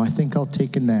tired now. I think I'll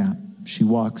take a nap. She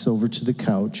walks over to the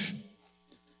couch,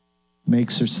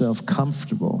 makes herself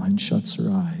comfortable, and shuts her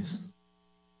eyes.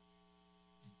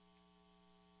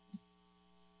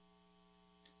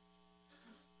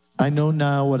 I know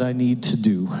now what I need to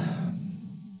do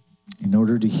in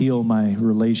order to heal my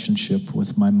relationship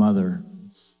with my mother.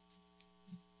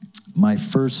 My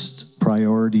first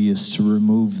priority is to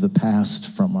remove the past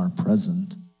from our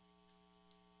present.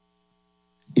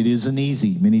 It isn't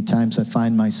easy. Many times I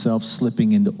find myself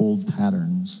slipping into old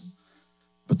patterns,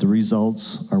 but the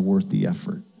results are worth the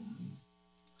effort.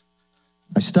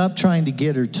 I stopped trying to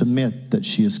get her to admit that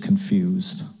she is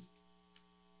confused.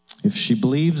 If she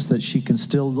believes that she can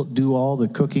still do all the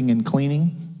cooking and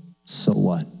cleaning, so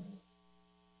what?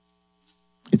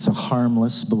 It's a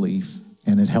harmless belief,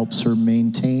 and it helps her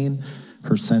maintain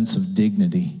her sense of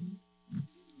dignity.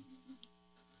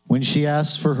 When she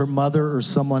asks for her mother or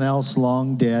someone else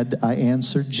long dead, I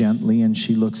answer gently, and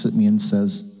she looks at me and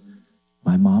says,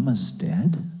 my mama's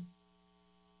dead?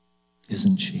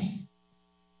 Isn't she?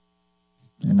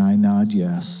 And I nod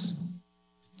yes.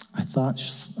 I thought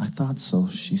so,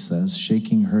 she says,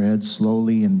 shaking her head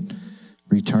slowly and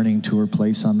returning to her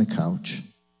place on the couch.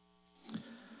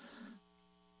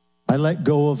 I let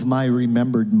go of my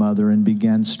remembered mother and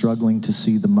began struggling to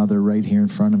see the mother right here in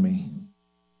front of me.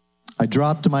 I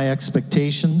dropped my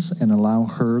expectations and allow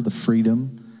her the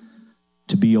freedom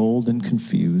to be old and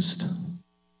confused.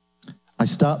 I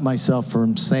stopped myself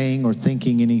from saying or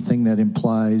thinking anything that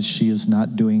implies she is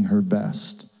not doing her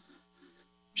best.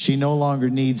 She no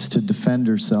longer needs to defend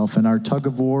herself, and our tug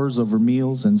of wars over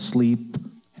meals and sleep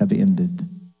have ended.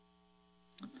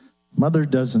 Mother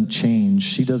doesn't change.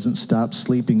 She doesn't stop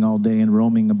sleeping all day and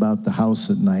roaming about the house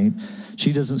at night.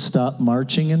 She doesn't stop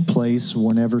marching in place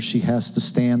whenever she has to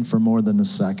stand for more than a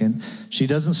second. She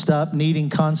doesn't stop needing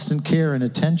constant care and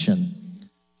attention.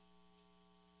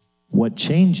 What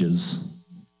changes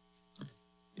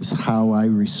is how I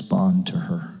respond to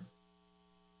her.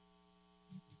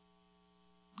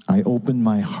 I open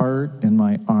my heart and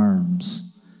my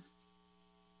arms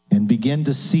and begin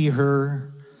to see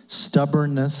her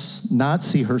stubbornness, not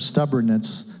see her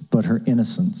stubbornness, but her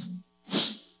innocence.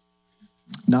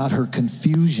 Not her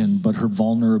confusion, but her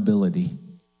vulnerability.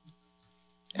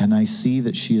 And I see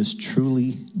that she is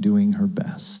truly doing her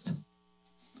best.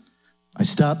 I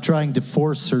stop trying to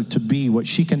force her to be what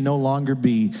she can no longer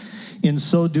be. In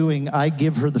so doing, I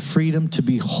give her the freedom to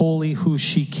be wholly who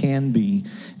she can be,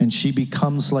 and she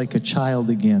becomes like a child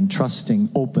again,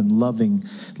 trusting, open, loving,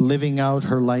 living out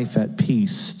her life at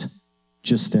peace,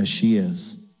 just as she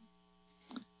is.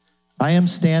 I am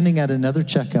standing at another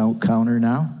checkout counter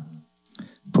now,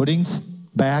 putting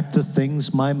back the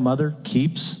things my mother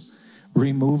keeps,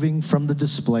 removing from the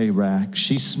display rack.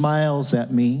 She smiles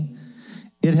at me.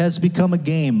 It has become a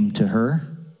game to her.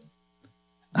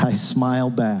 I smile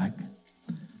back.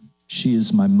 She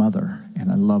is my mother,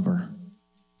 and I love her.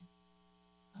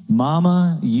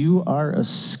 Mama, you are a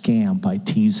scamp, I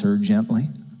tease her gently.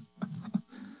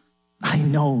 I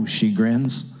know, she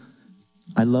grins.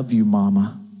 I love you,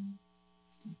 Mama.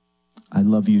 I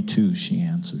love you too, she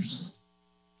answers.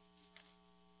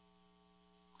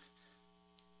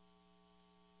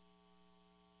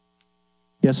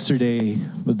 Yesterday,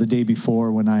 but the day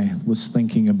before, when I was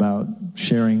thinking about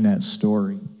sharing that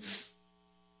story,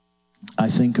 I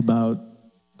think about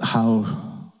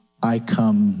how I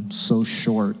come so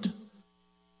short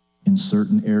in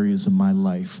certain areas of my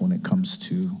life when it comes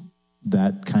to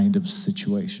that kind of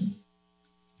situation.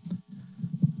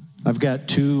 I've got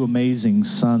two amazing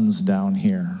sons down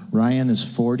here. Ryan is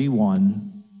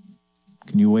 41.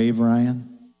 Can you wave, Ryan?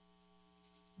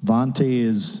 Vontae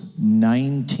is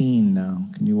 19 now.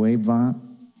 Can you wave, Vont?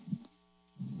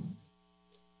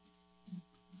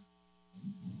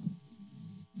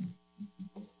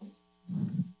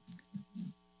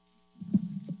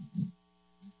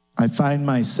 I find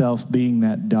myself being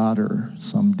that daughter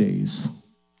some days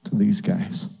to these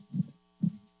guys.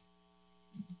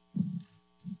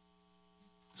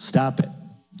 Stop it.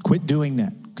 Quit doing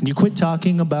that. Can you quit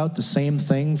talking about the same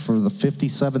thing for the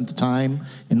 57th time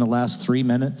in the last 3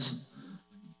 minutes?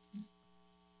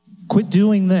 Quit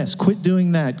doing this. Quit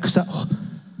doing that.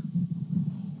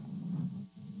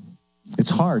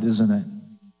 It's hard, isn't it?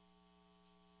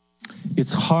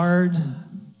 It's hard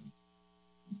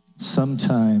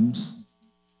sometimes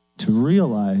to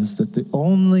realize that the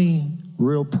only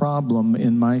real problem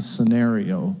in my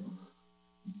scenario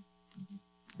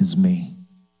is me.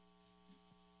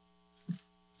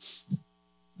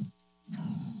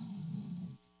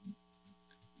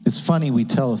 It's funny we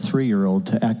tell a 3-year-old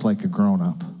to act like a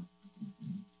grown-up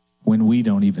when we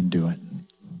don't even do it,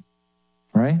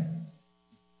 right?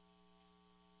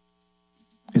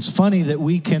 It's funny that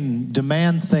we can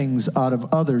demand things out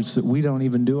of others that we don't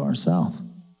even do ourselves.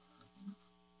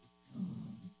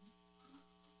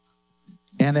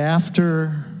 And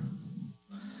after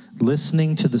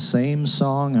listening to the same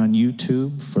song on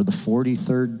YouTube for the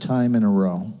 43rd time in a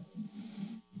row,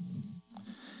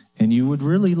 and you would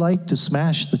really like to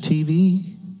smash the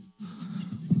TV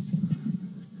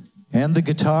and the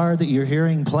guitar that you're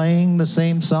hearing playing the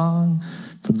same song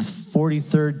for the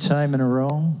 43rd time in a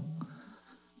row.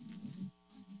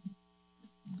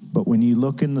 But when you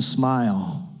look in the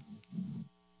smile,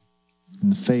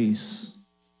 in the face,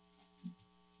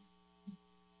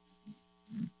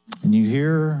 and you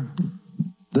hear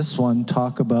this one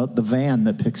talk about the van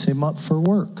that picks him up for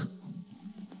work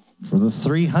for the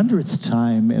 300th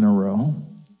time in a row,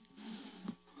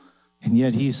 and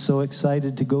yet he's so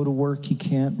excited to go to work he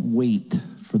can't wait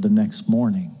for the next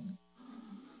morning.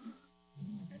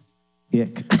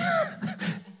 Ick.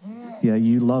 Yeah,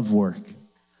 you love work.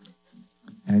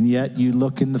 And yet you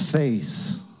look in the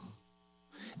face.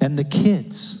 And the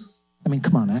kids, I mean,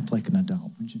 come on, act like an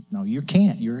adult. No, you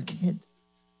can't. You're a kid.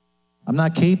 I'm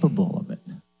not capable of it.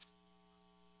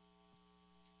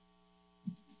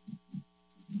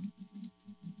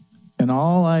 And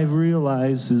all I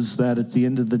realize is that at the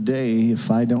end of the day, if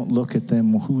I don't look at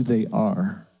them who they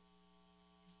are,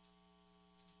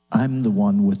 I'm the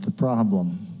one with the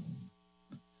problem.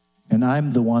 And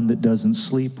I'm the one that doesn't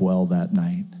sleep well that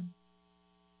night.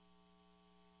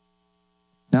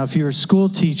 Now, if you're a school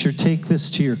teacher, take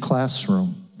this to your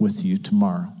classroom with you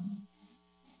tomorrow.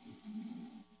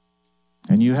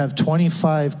 And you have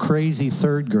 25 crazy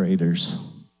third graders.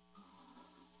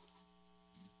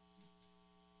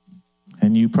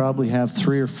 And you probably have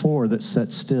 3 or 4 that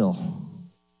sit still.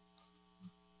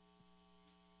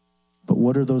 But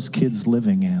what are those kids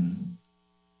living in?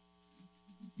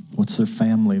 What's their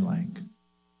family like?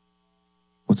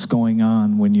 What's going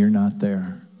on when you're not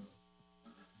there?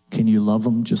 Can you love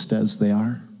them just as they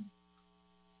are?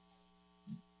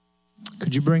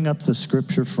 Could you bring up the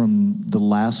scripture from the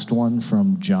last one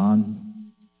from John,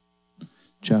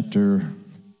 chapter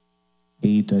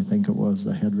 8, I think it was,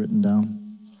 I had written down.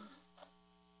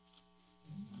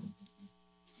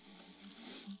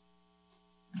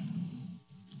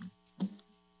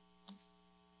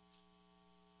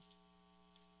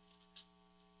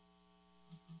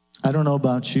 I don't know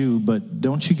about you, but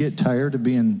don't you get tired of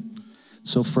being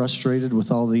so frustrated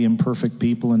with all the imperfect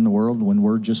people in the world when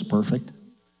we're just perfect?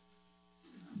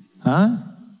 Huh?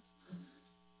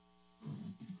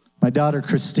 My daughter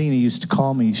Christina used to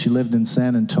call me. She lived in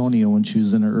San Antonio when she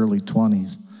was in her early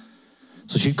 20s.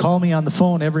 So she'd call me on the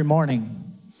phone every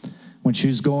morning when she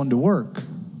was going to work.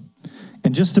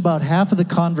 And just about half of the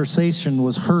conversation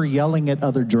was her yelling at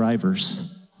other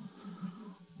drivers.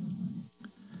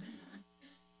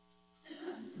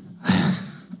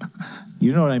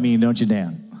 You know what I mean, don't you,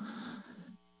 Dan?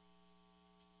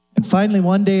 And finally,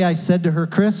 one day I said to her,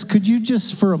 Chris, could you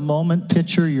just for a moment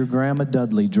picture your Grandma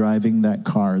Dudley driving that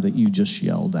car that you just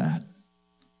yelled at?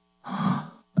 I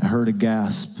heard a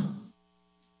gasp.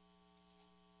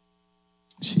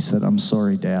 She said, I'm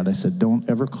sorry, Dad. I said, don't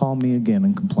ever call me again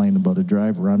and complain about a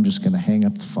driver. I'm just going to hang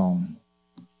up the phone.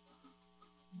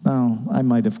 No, I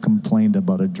might have complained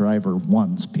about a driver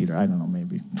once, Peter. I don't know,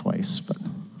 maybe twice. But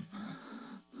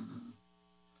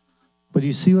do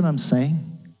you see what I'm saying?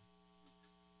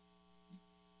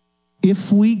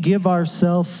 If we give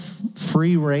ourselves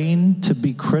free rein to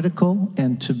be critical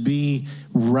and to be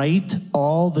right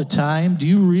all the time, do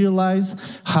you realize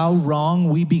how wrong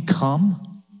we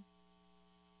become?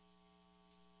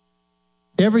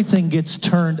 Everything gets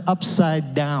turned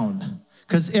upside down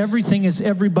because everything is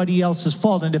everybody else's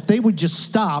fault. And if they would just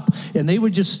stop and they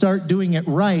would just start doing it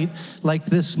right, like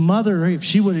this mother, if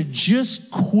she would have just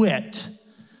quit,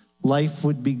 life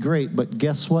would be great. But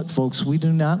guess what, folks? We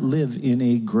do not live in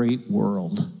a great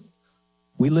world.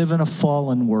 We live in a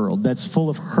fallen world that's full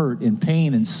of hurt and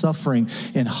pain and suffering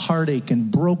and heartache and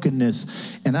brokenness.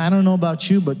 And I don't know about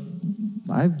you, but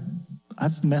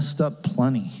I've messed up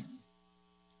plenty.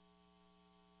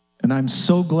 And I'm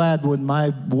so glad when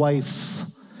my wife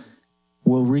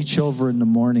will reach over in the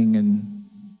morning and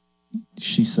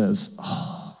she says,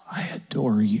 oh, I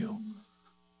adore you.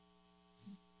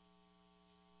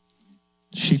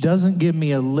 She doesn't give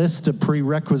me a list of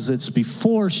prerequisites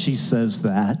before she says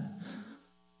that.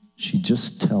 She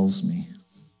just tells me,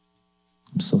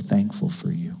 I'm so thankful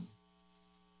for you.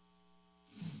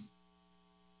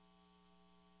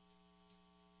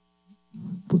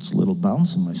 Puts a little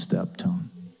bounce in my step, Tom.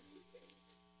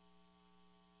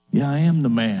 Yeah, I am the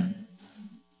man.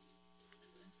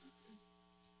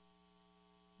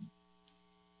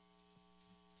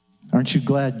 Aren't you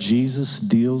glad Jesus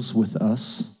deals with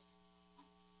us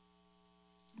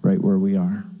right where we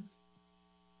are?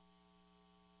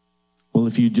 Well,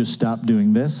 if you just stop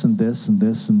doing this and this and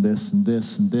this and this and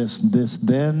this and this and this,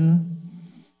 then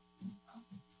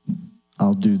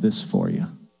I'll do this for you.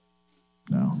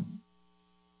 No.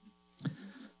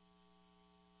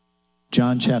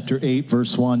 John chapter 8,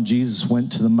 verse 1, Jesus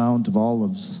went to the Mount of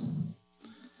Olives.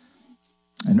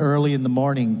 And early in the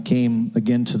morning came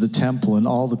again to the temple, and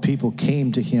all the people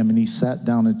came to him, and he sat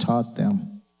down and taught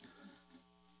them.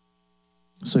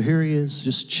 So here he is,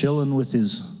 just chilling with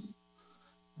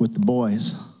the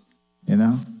boys, you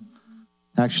know.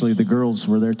 Actually, the girls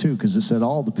were there too, because it said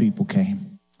all the people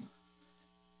came.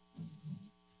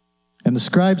 And the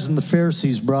scribes and the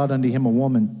Pharisees brought unto him a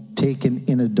woman taken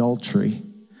in adultery.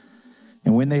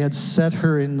 And when they had set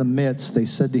her in the midst, they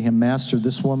said to him, Master,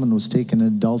 this woman was taken in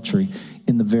adultery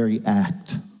in the very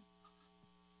act.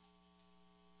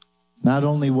 Not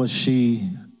only was she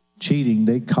cheating,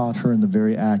 they caught her in the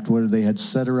very act. Whether they had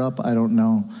set her up, I don't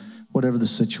know. Whatever the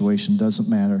situation, doesn't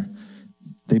matter.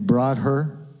 They brought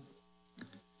her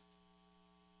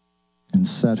and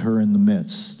set her in the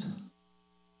midst.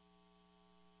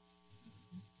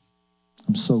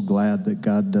 I'm so glad that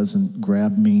God doesn't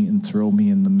grab me and throw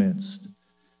me in the midst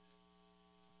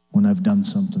when I've done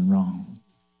something wrong.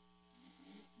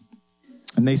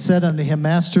 And they said unto him,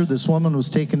 Master, this woman was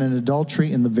taken in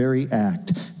adultery in the very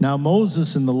act. Now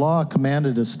Moses in the law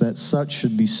commanded us that such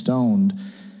should be stoned.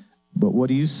 But what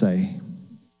do you say?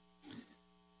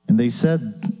 And they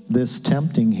said this,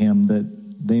 tempting him,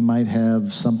 that they might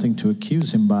have something to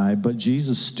accuse him by. But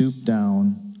Jesus stooped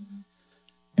down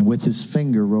and with his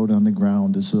finger wrote on the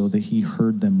ground as though that he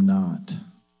heard them not.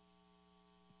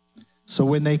 So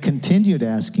when they continued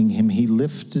asking him, he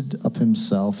lifted up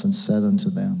himself and said unto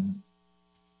them,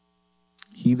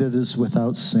 He that is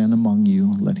without sin among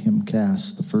you, let him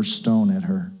cast the first stone at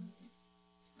her.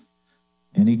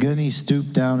 And again he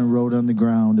stooped down and wrote on the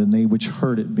ground, and they which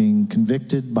heard it, being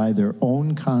convicted by their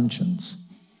own conscience,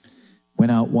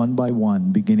 went out one by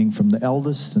one, beginning from the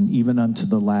eldest and even unto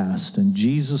the last. And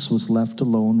Jesus was left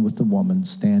alone with the woman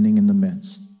standing in the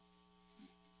midst.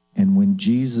 And when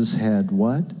Jesus had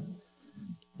what?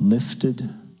 Lifted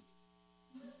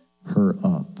her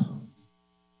up.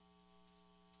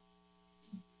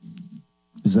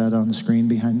 Is that on the screen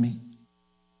behind me?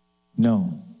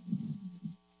 No.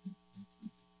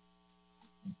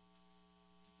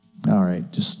 All right,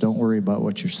 just don't worry about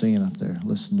what you're seeing up there.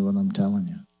 Listen to what I'm telling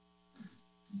you.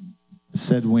 It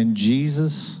said, when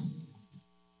Jesus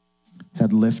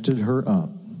had lifted her up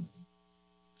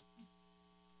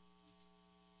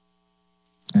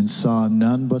and saw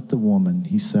none but the woman.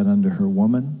 He said unto her,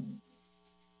 Woman,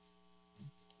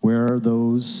 where are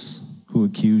those who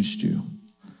accused you?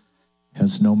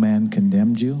 Has no man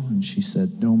condemned you? And she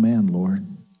said, No man, Lord.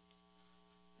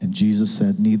 And Jesus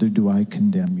said, Neither do I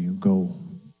condemn you. Go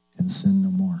and sin no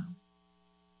more.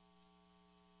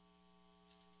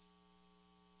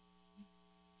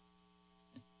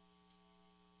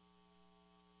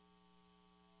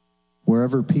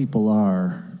 Wherever people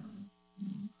are,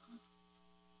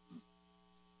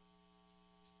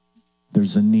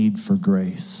 there's a need for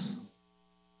grace.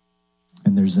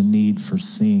 And there's a need for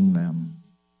seeing them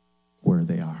where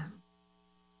they are.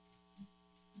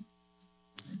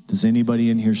 Does anybody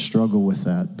in here struggle with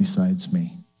that besides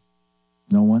me?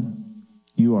 No one?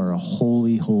 You are a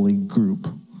holy, holy group.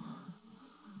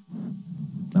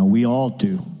 Now, we all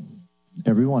do.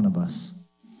 Every one of us.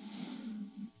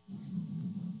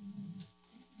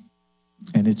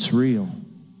 And it's real.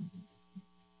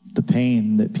 The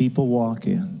pain that people walk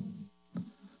in.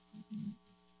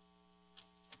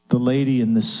 The lady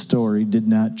in this story did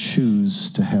not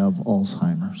choose to have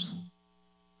Alzheimer's.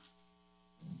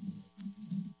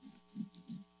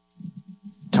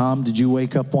 Tom, did you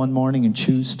wake up one morning and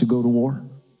choose to go to war?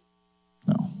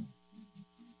 No.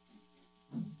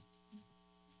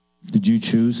 Did you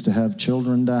choose to have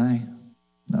children die?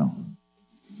 No.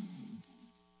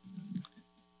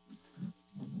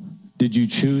 Did you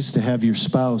choose to have your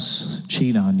spouse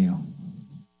cheat on you?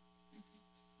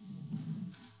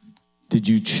 Did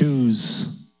you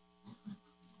choose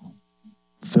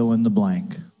fill in the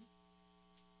blank?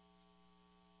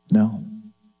 No.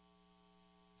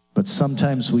 But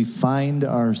sometimes we find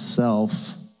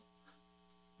ourselves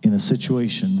in a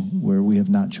situation where we have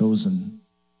not chosen.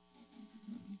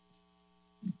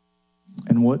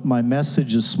 And what my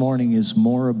message this morning is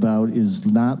more about is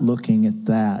not looking at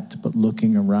that, but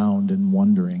looking around and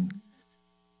wondering,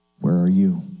 where are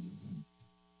you?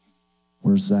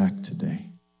 Where's Zach today?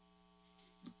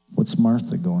 What's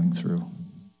Martha going through?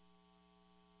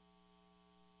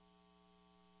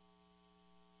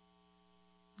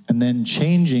 And then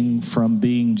changing from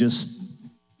being just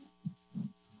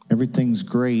everything's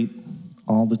great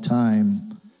all the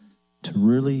time to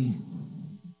really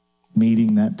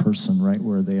meeting that person right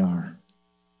where they are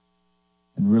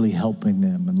and really helping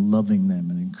them and loving them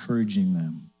and encouraging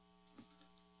them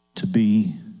to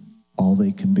be all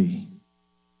they can be.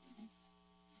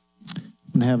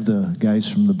 I'm going to have the guys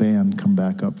from the band come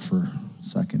back up for a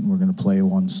second. We're going to play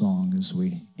one song as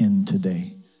we end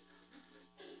today.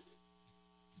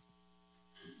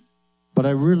 But I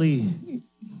really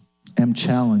am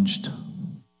challenged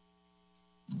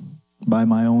by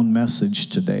my own message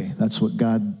today. That's what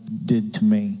God did to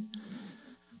me.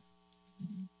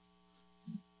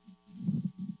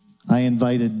 I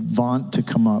invited Vaunt to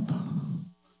come up.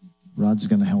 Rod's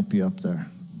going to help you up there.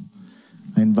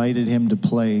 I invited him to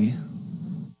play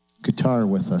guitar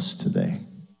with us today.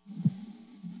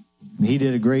 And he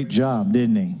did a great job,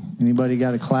 didn't he? Anybody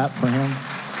got a clap for him?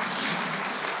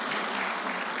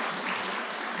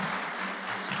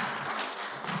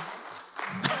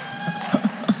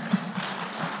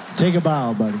 Take a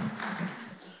bow, buddy.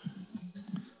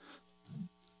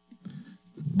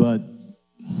 But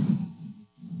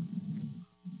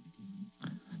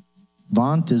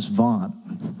Vaunt is Vaunt.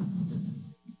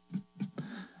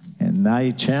 And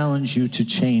I challenge you to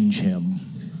change him.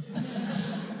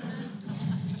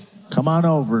 Come on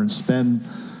over and spend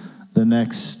the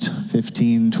next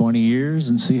 15, 20 years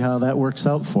and see how that works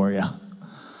out for you.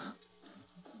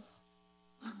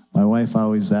 My wife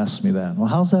always asks me that. Well,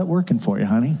 how's that working for you,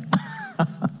 honey?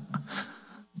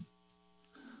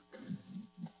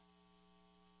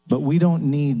 But we don't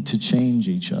need to change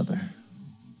each other.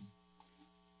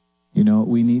 You know what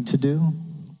we need to do?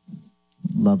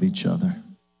 Love each other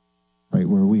right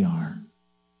where we are.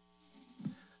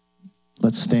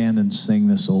 Let's stand and sing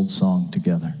this old song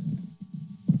together.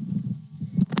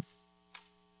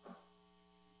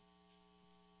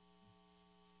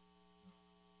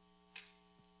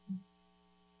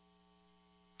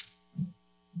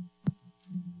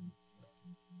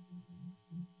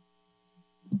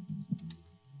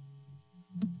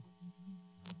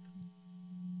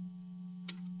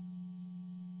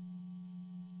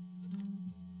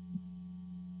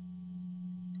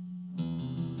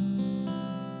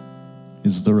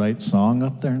 Is the right song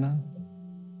up there now?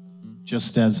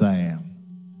 Just as I am.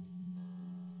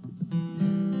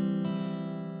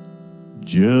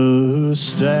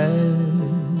 Just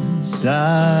as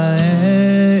I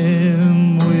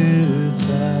am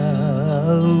without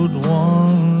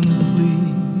one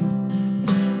plea,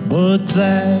 but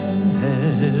that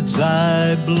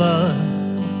thy blood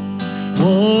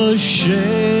was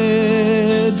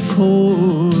shed for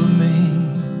me,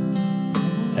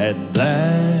 and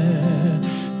that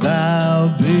thou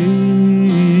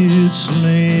bidst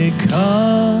me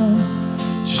come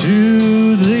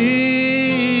to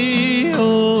thee,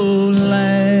 O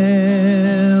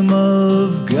Lamb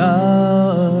of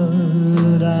God,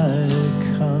 I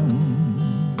come.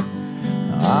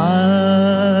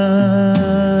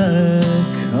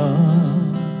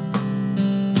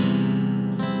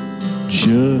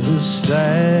 Just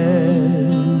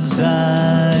as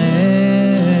I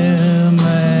am,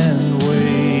 and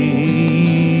waiting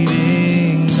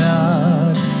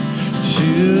not to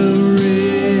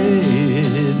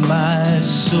rid my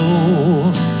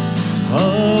soul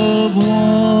of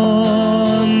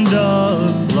one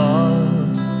dark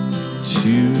blot,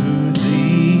 to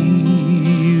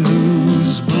thee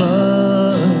whose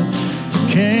blood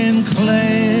can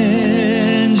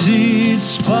cleanse each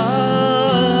spot.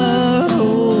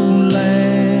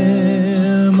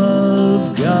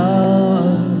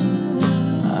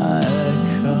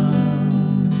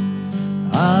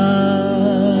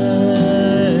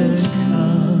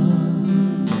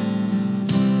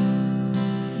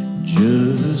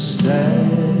 Just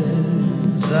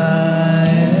as I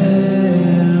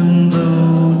am,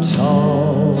 though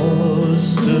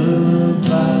tossed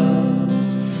about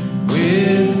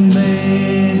with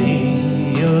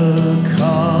many a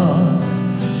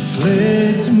conflict,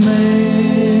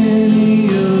 many a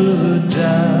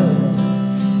doubt,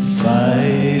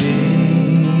 fightings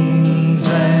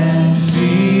and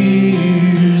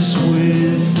fears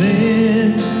within,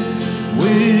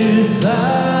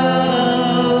 without.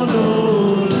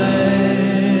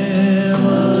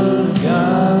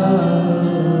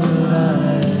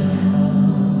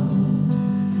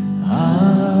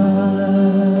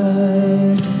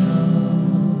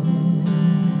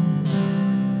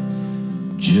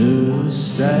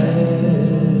 Just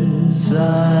as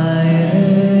I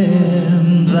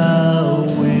am, thou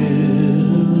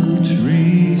wilt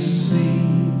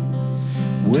receive,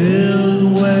 wilt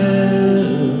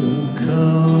welcome,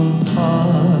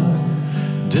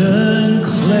 pardon,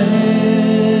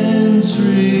 cleanse,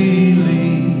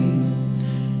 relieve,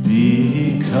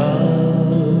 because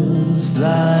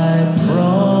thy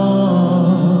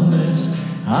promise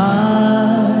I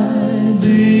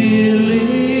believe.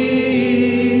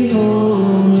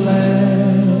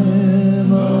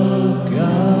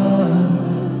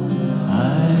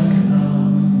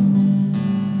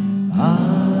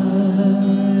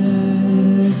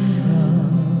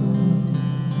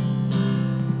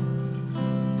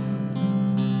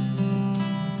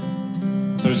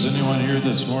 If there's anyone here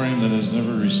this morning that has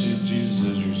never received Jesus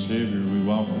as your Savior, we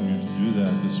welcome you to do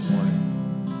that this morning.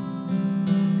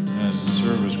 And as the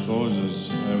service closes,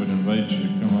 I would invite you to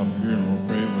come up here and we'll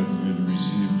pray with you to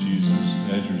receive Jesus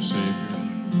as your Savior.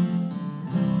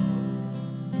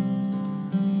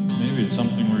 Maybe it's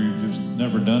something where you've just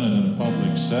never done it in a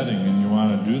public setting and you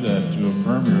want to do that to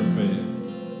affirm your faith.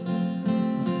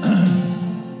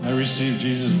 I received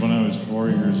Jesus when I was 4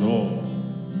 years old.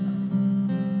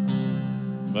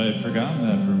 But I had forgotten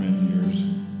that for many years.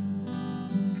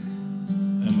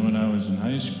 And when I was in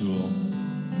high school,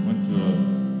 I went to a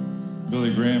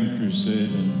Billy Graham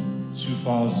crusade in Sioux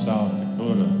Falls, South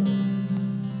Dakota,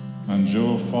 on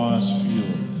Joe Foss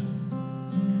Field.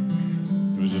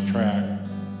 It was a track,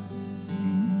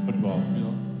 football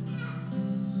field.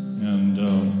 And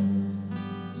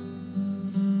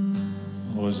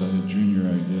I was a junior,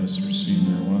 I guess, or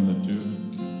senior, one of the two.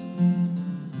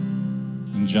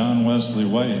 And John Wesley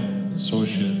White,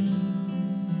 associate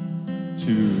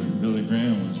to Billy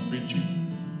Graham, was preaching.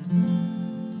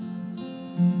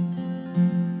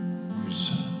 He was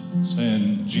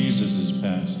saying, Jesus is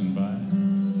passing by.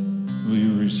 Will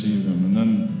you receive him? And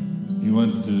then he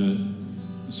went to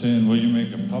saying, will you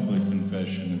make a public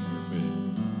confession of your faith?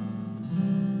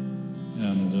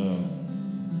 And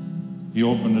he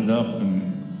opened it up, and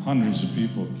hundreds of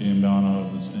people came down out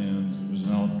of the stands. It was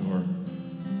an outdoor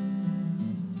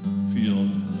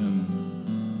field, and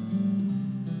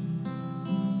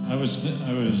I was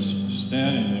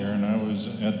standing there, and I was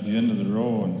at the end of the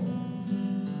row, and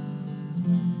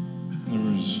there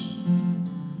was,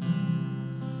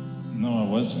 no, I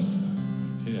wasn't.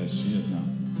 Okay, I see it now.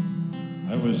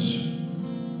 I was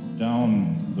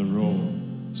down the row,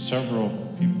 several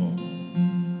people,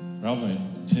 probably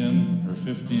 10 or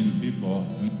 15 people,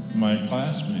 my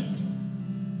classmates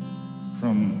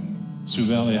from Sioux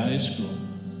Valley High School.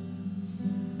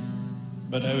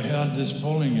 But I had this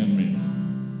pulling in me,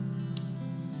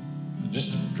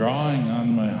 just drawing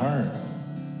on my heart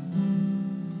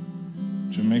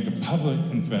to make a public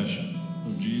confession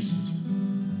of Jesus.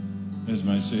 as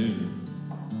my Savior.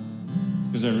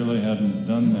 Because I really hadn't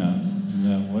done that in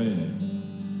that way.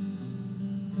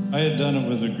 I had done it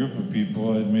with a group of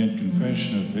people. I had made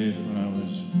confession of faith when I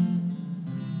was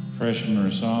freshman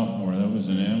or sophomore. That was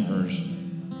in Amherst.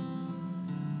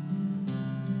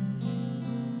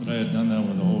 But I had done that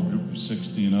with a whole group of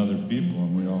 16 other people,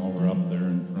 and we all were up there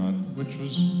in front, which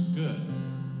was good.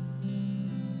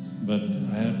 But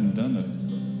I hadn't done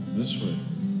it this way.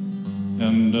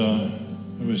 And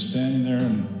I was standing there,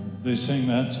 and they sang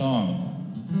that song.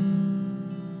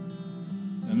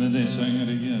 And then they sang it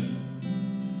again.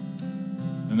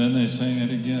 And then they sang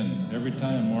it again. Every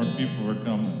time more people were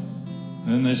coming.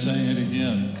 And then they sang it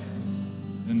again.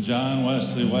 And John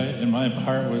Wesley White, and my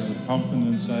heart was pumping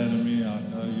inside of me, I'll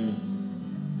tell you.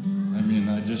 I mean,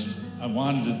 I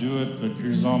wanted to do it, but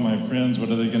here's all my friends. What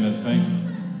are they going to think?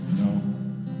 You know?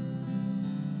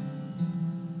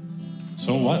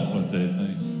 So what would they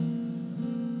think?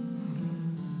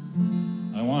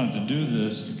 I wanted to do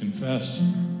this to confess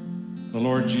the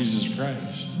Lord Jesus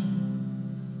Christ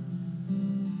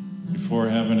before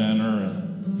heaven and earth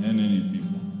and any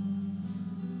people.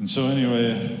 And so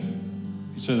anyway,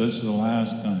 he said, this is the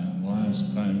last time we'll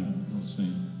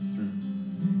sing through.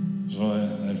 So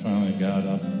I finally got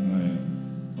up, and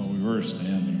we were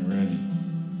standing already.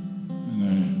 And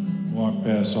I walked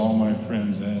past all my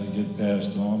friends. I had to get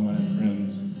past all my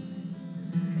friends.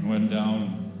 And went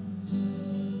down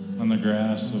on the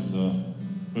grass of the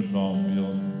football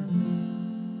field.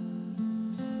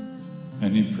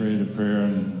 And he prayed a prayer,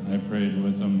 and I prayed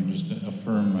with him just to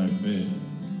affirm my faith.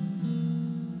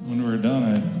 When we were done,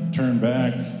 I turned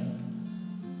back,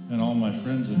 and all my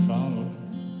friends had followed.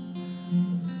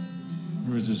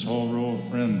 There was this whole row of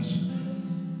friends,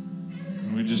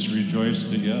 and we just rejoiced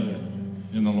together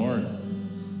in the Lord.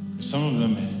 Some of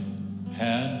them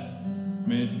had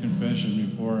made confession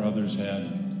before, others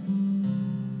hadn't.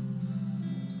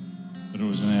 But it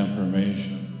was an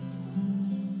affirmation.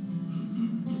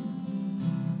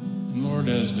 And the Lord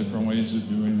has different ways of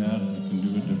doing that. We can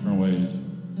do it different ways.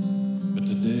 But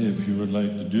today, if you would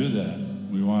like to do that,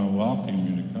 we want to welcome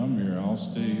you to come here. I'll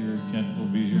stay here. Kent will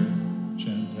be here.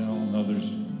 Chantel and others.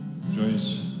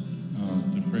 Joyce,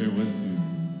 to pray with you,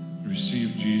 to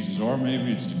receive Jesus. Or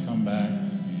maybe it's to come back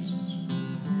to Jesus.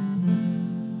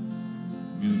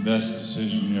 Be the best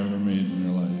decision you ever made in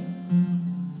your life.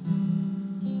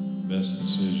 Best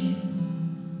decision.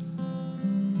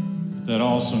 That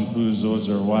also includes those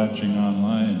that are watching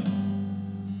online.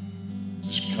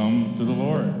 Just come to the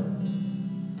Lord.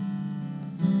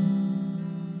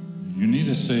 You need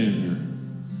a Savior.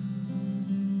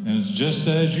 And it's just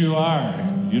as you are.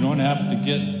 You don't have to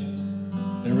get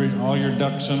all your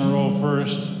ducks in a row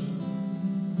first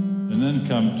and then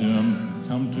come to Him.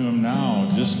 Come to Him now,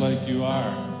 just like you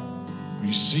are.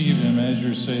 Receive Him as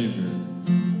your Savior.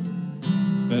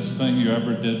 Best thing you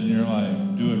ever did in your life.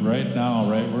 Do it right now,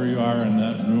 right where you are in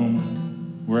that room,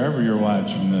 wherever you're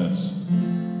watching this.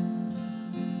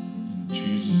 In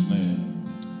Jesus' name,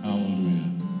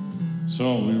 hallelujah.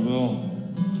 So we will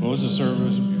close the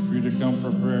service. Be free to come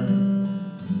for prayer,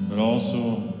 but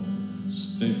also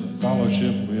stay for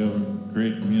fellowship. We have a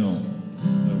great meal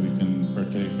that we can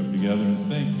partake of together. And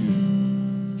thank you,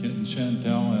 Kent and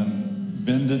Chantel, and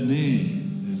Bended Knee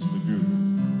is the group.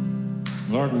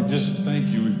 Lord, we just thank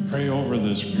you. We pray over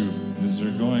this group as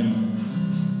they're going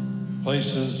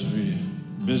places.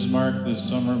 Bismarck this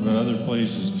summer, but other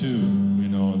places too, we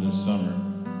know this summer,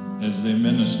 as they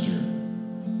minister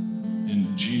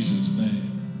in Jesus'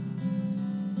 name.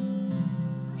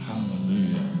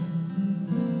 Hallelujah.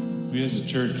 We as a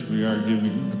church, we are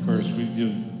giving, of course, we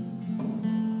give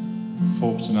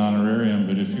folks an honorarium,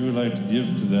 but if you would like to give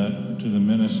to that, to the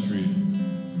ministry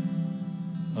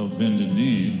of Bended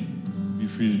Knee, be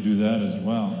free to do that as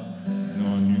well. You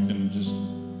know, and you can just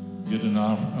get an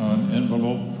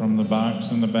envelope from the box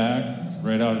in the back,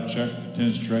 write out a check to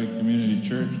Tin Strike Community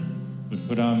Church, but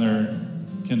put on there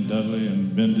Kent Dudley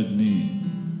and Bended Knee,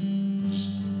 just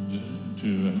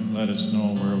to let us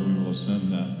know where we will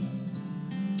send that.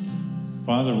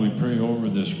 Father, we pray over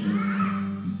this group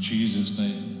in Jesus'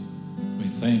 name. We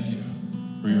thank you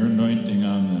for your anointing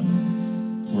on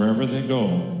them, wherever they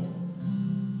go.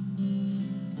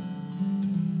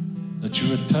 That you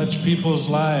would touch people's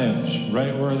lives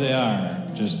right where they are,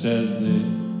 just as they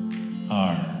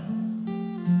are.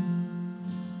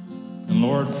 And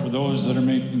Lord, for those that are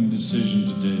making a decision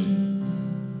today,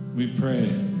 we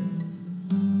pray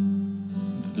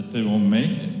that they will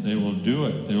make it, they will do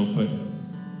it, they will put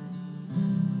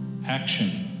action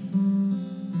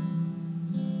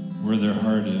where their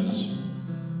heart is.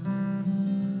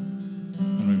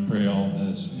 And we pray all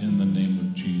this in the name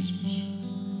of Jesus.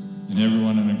 And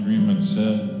everyone in agreement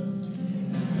said,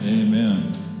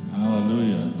 amen.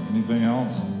 Hallelujah. Anything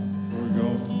else before we go?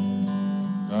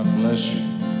 God bless you.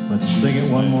 Let's sing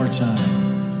it one more time.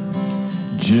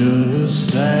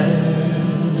 Just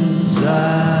as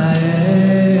I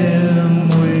am.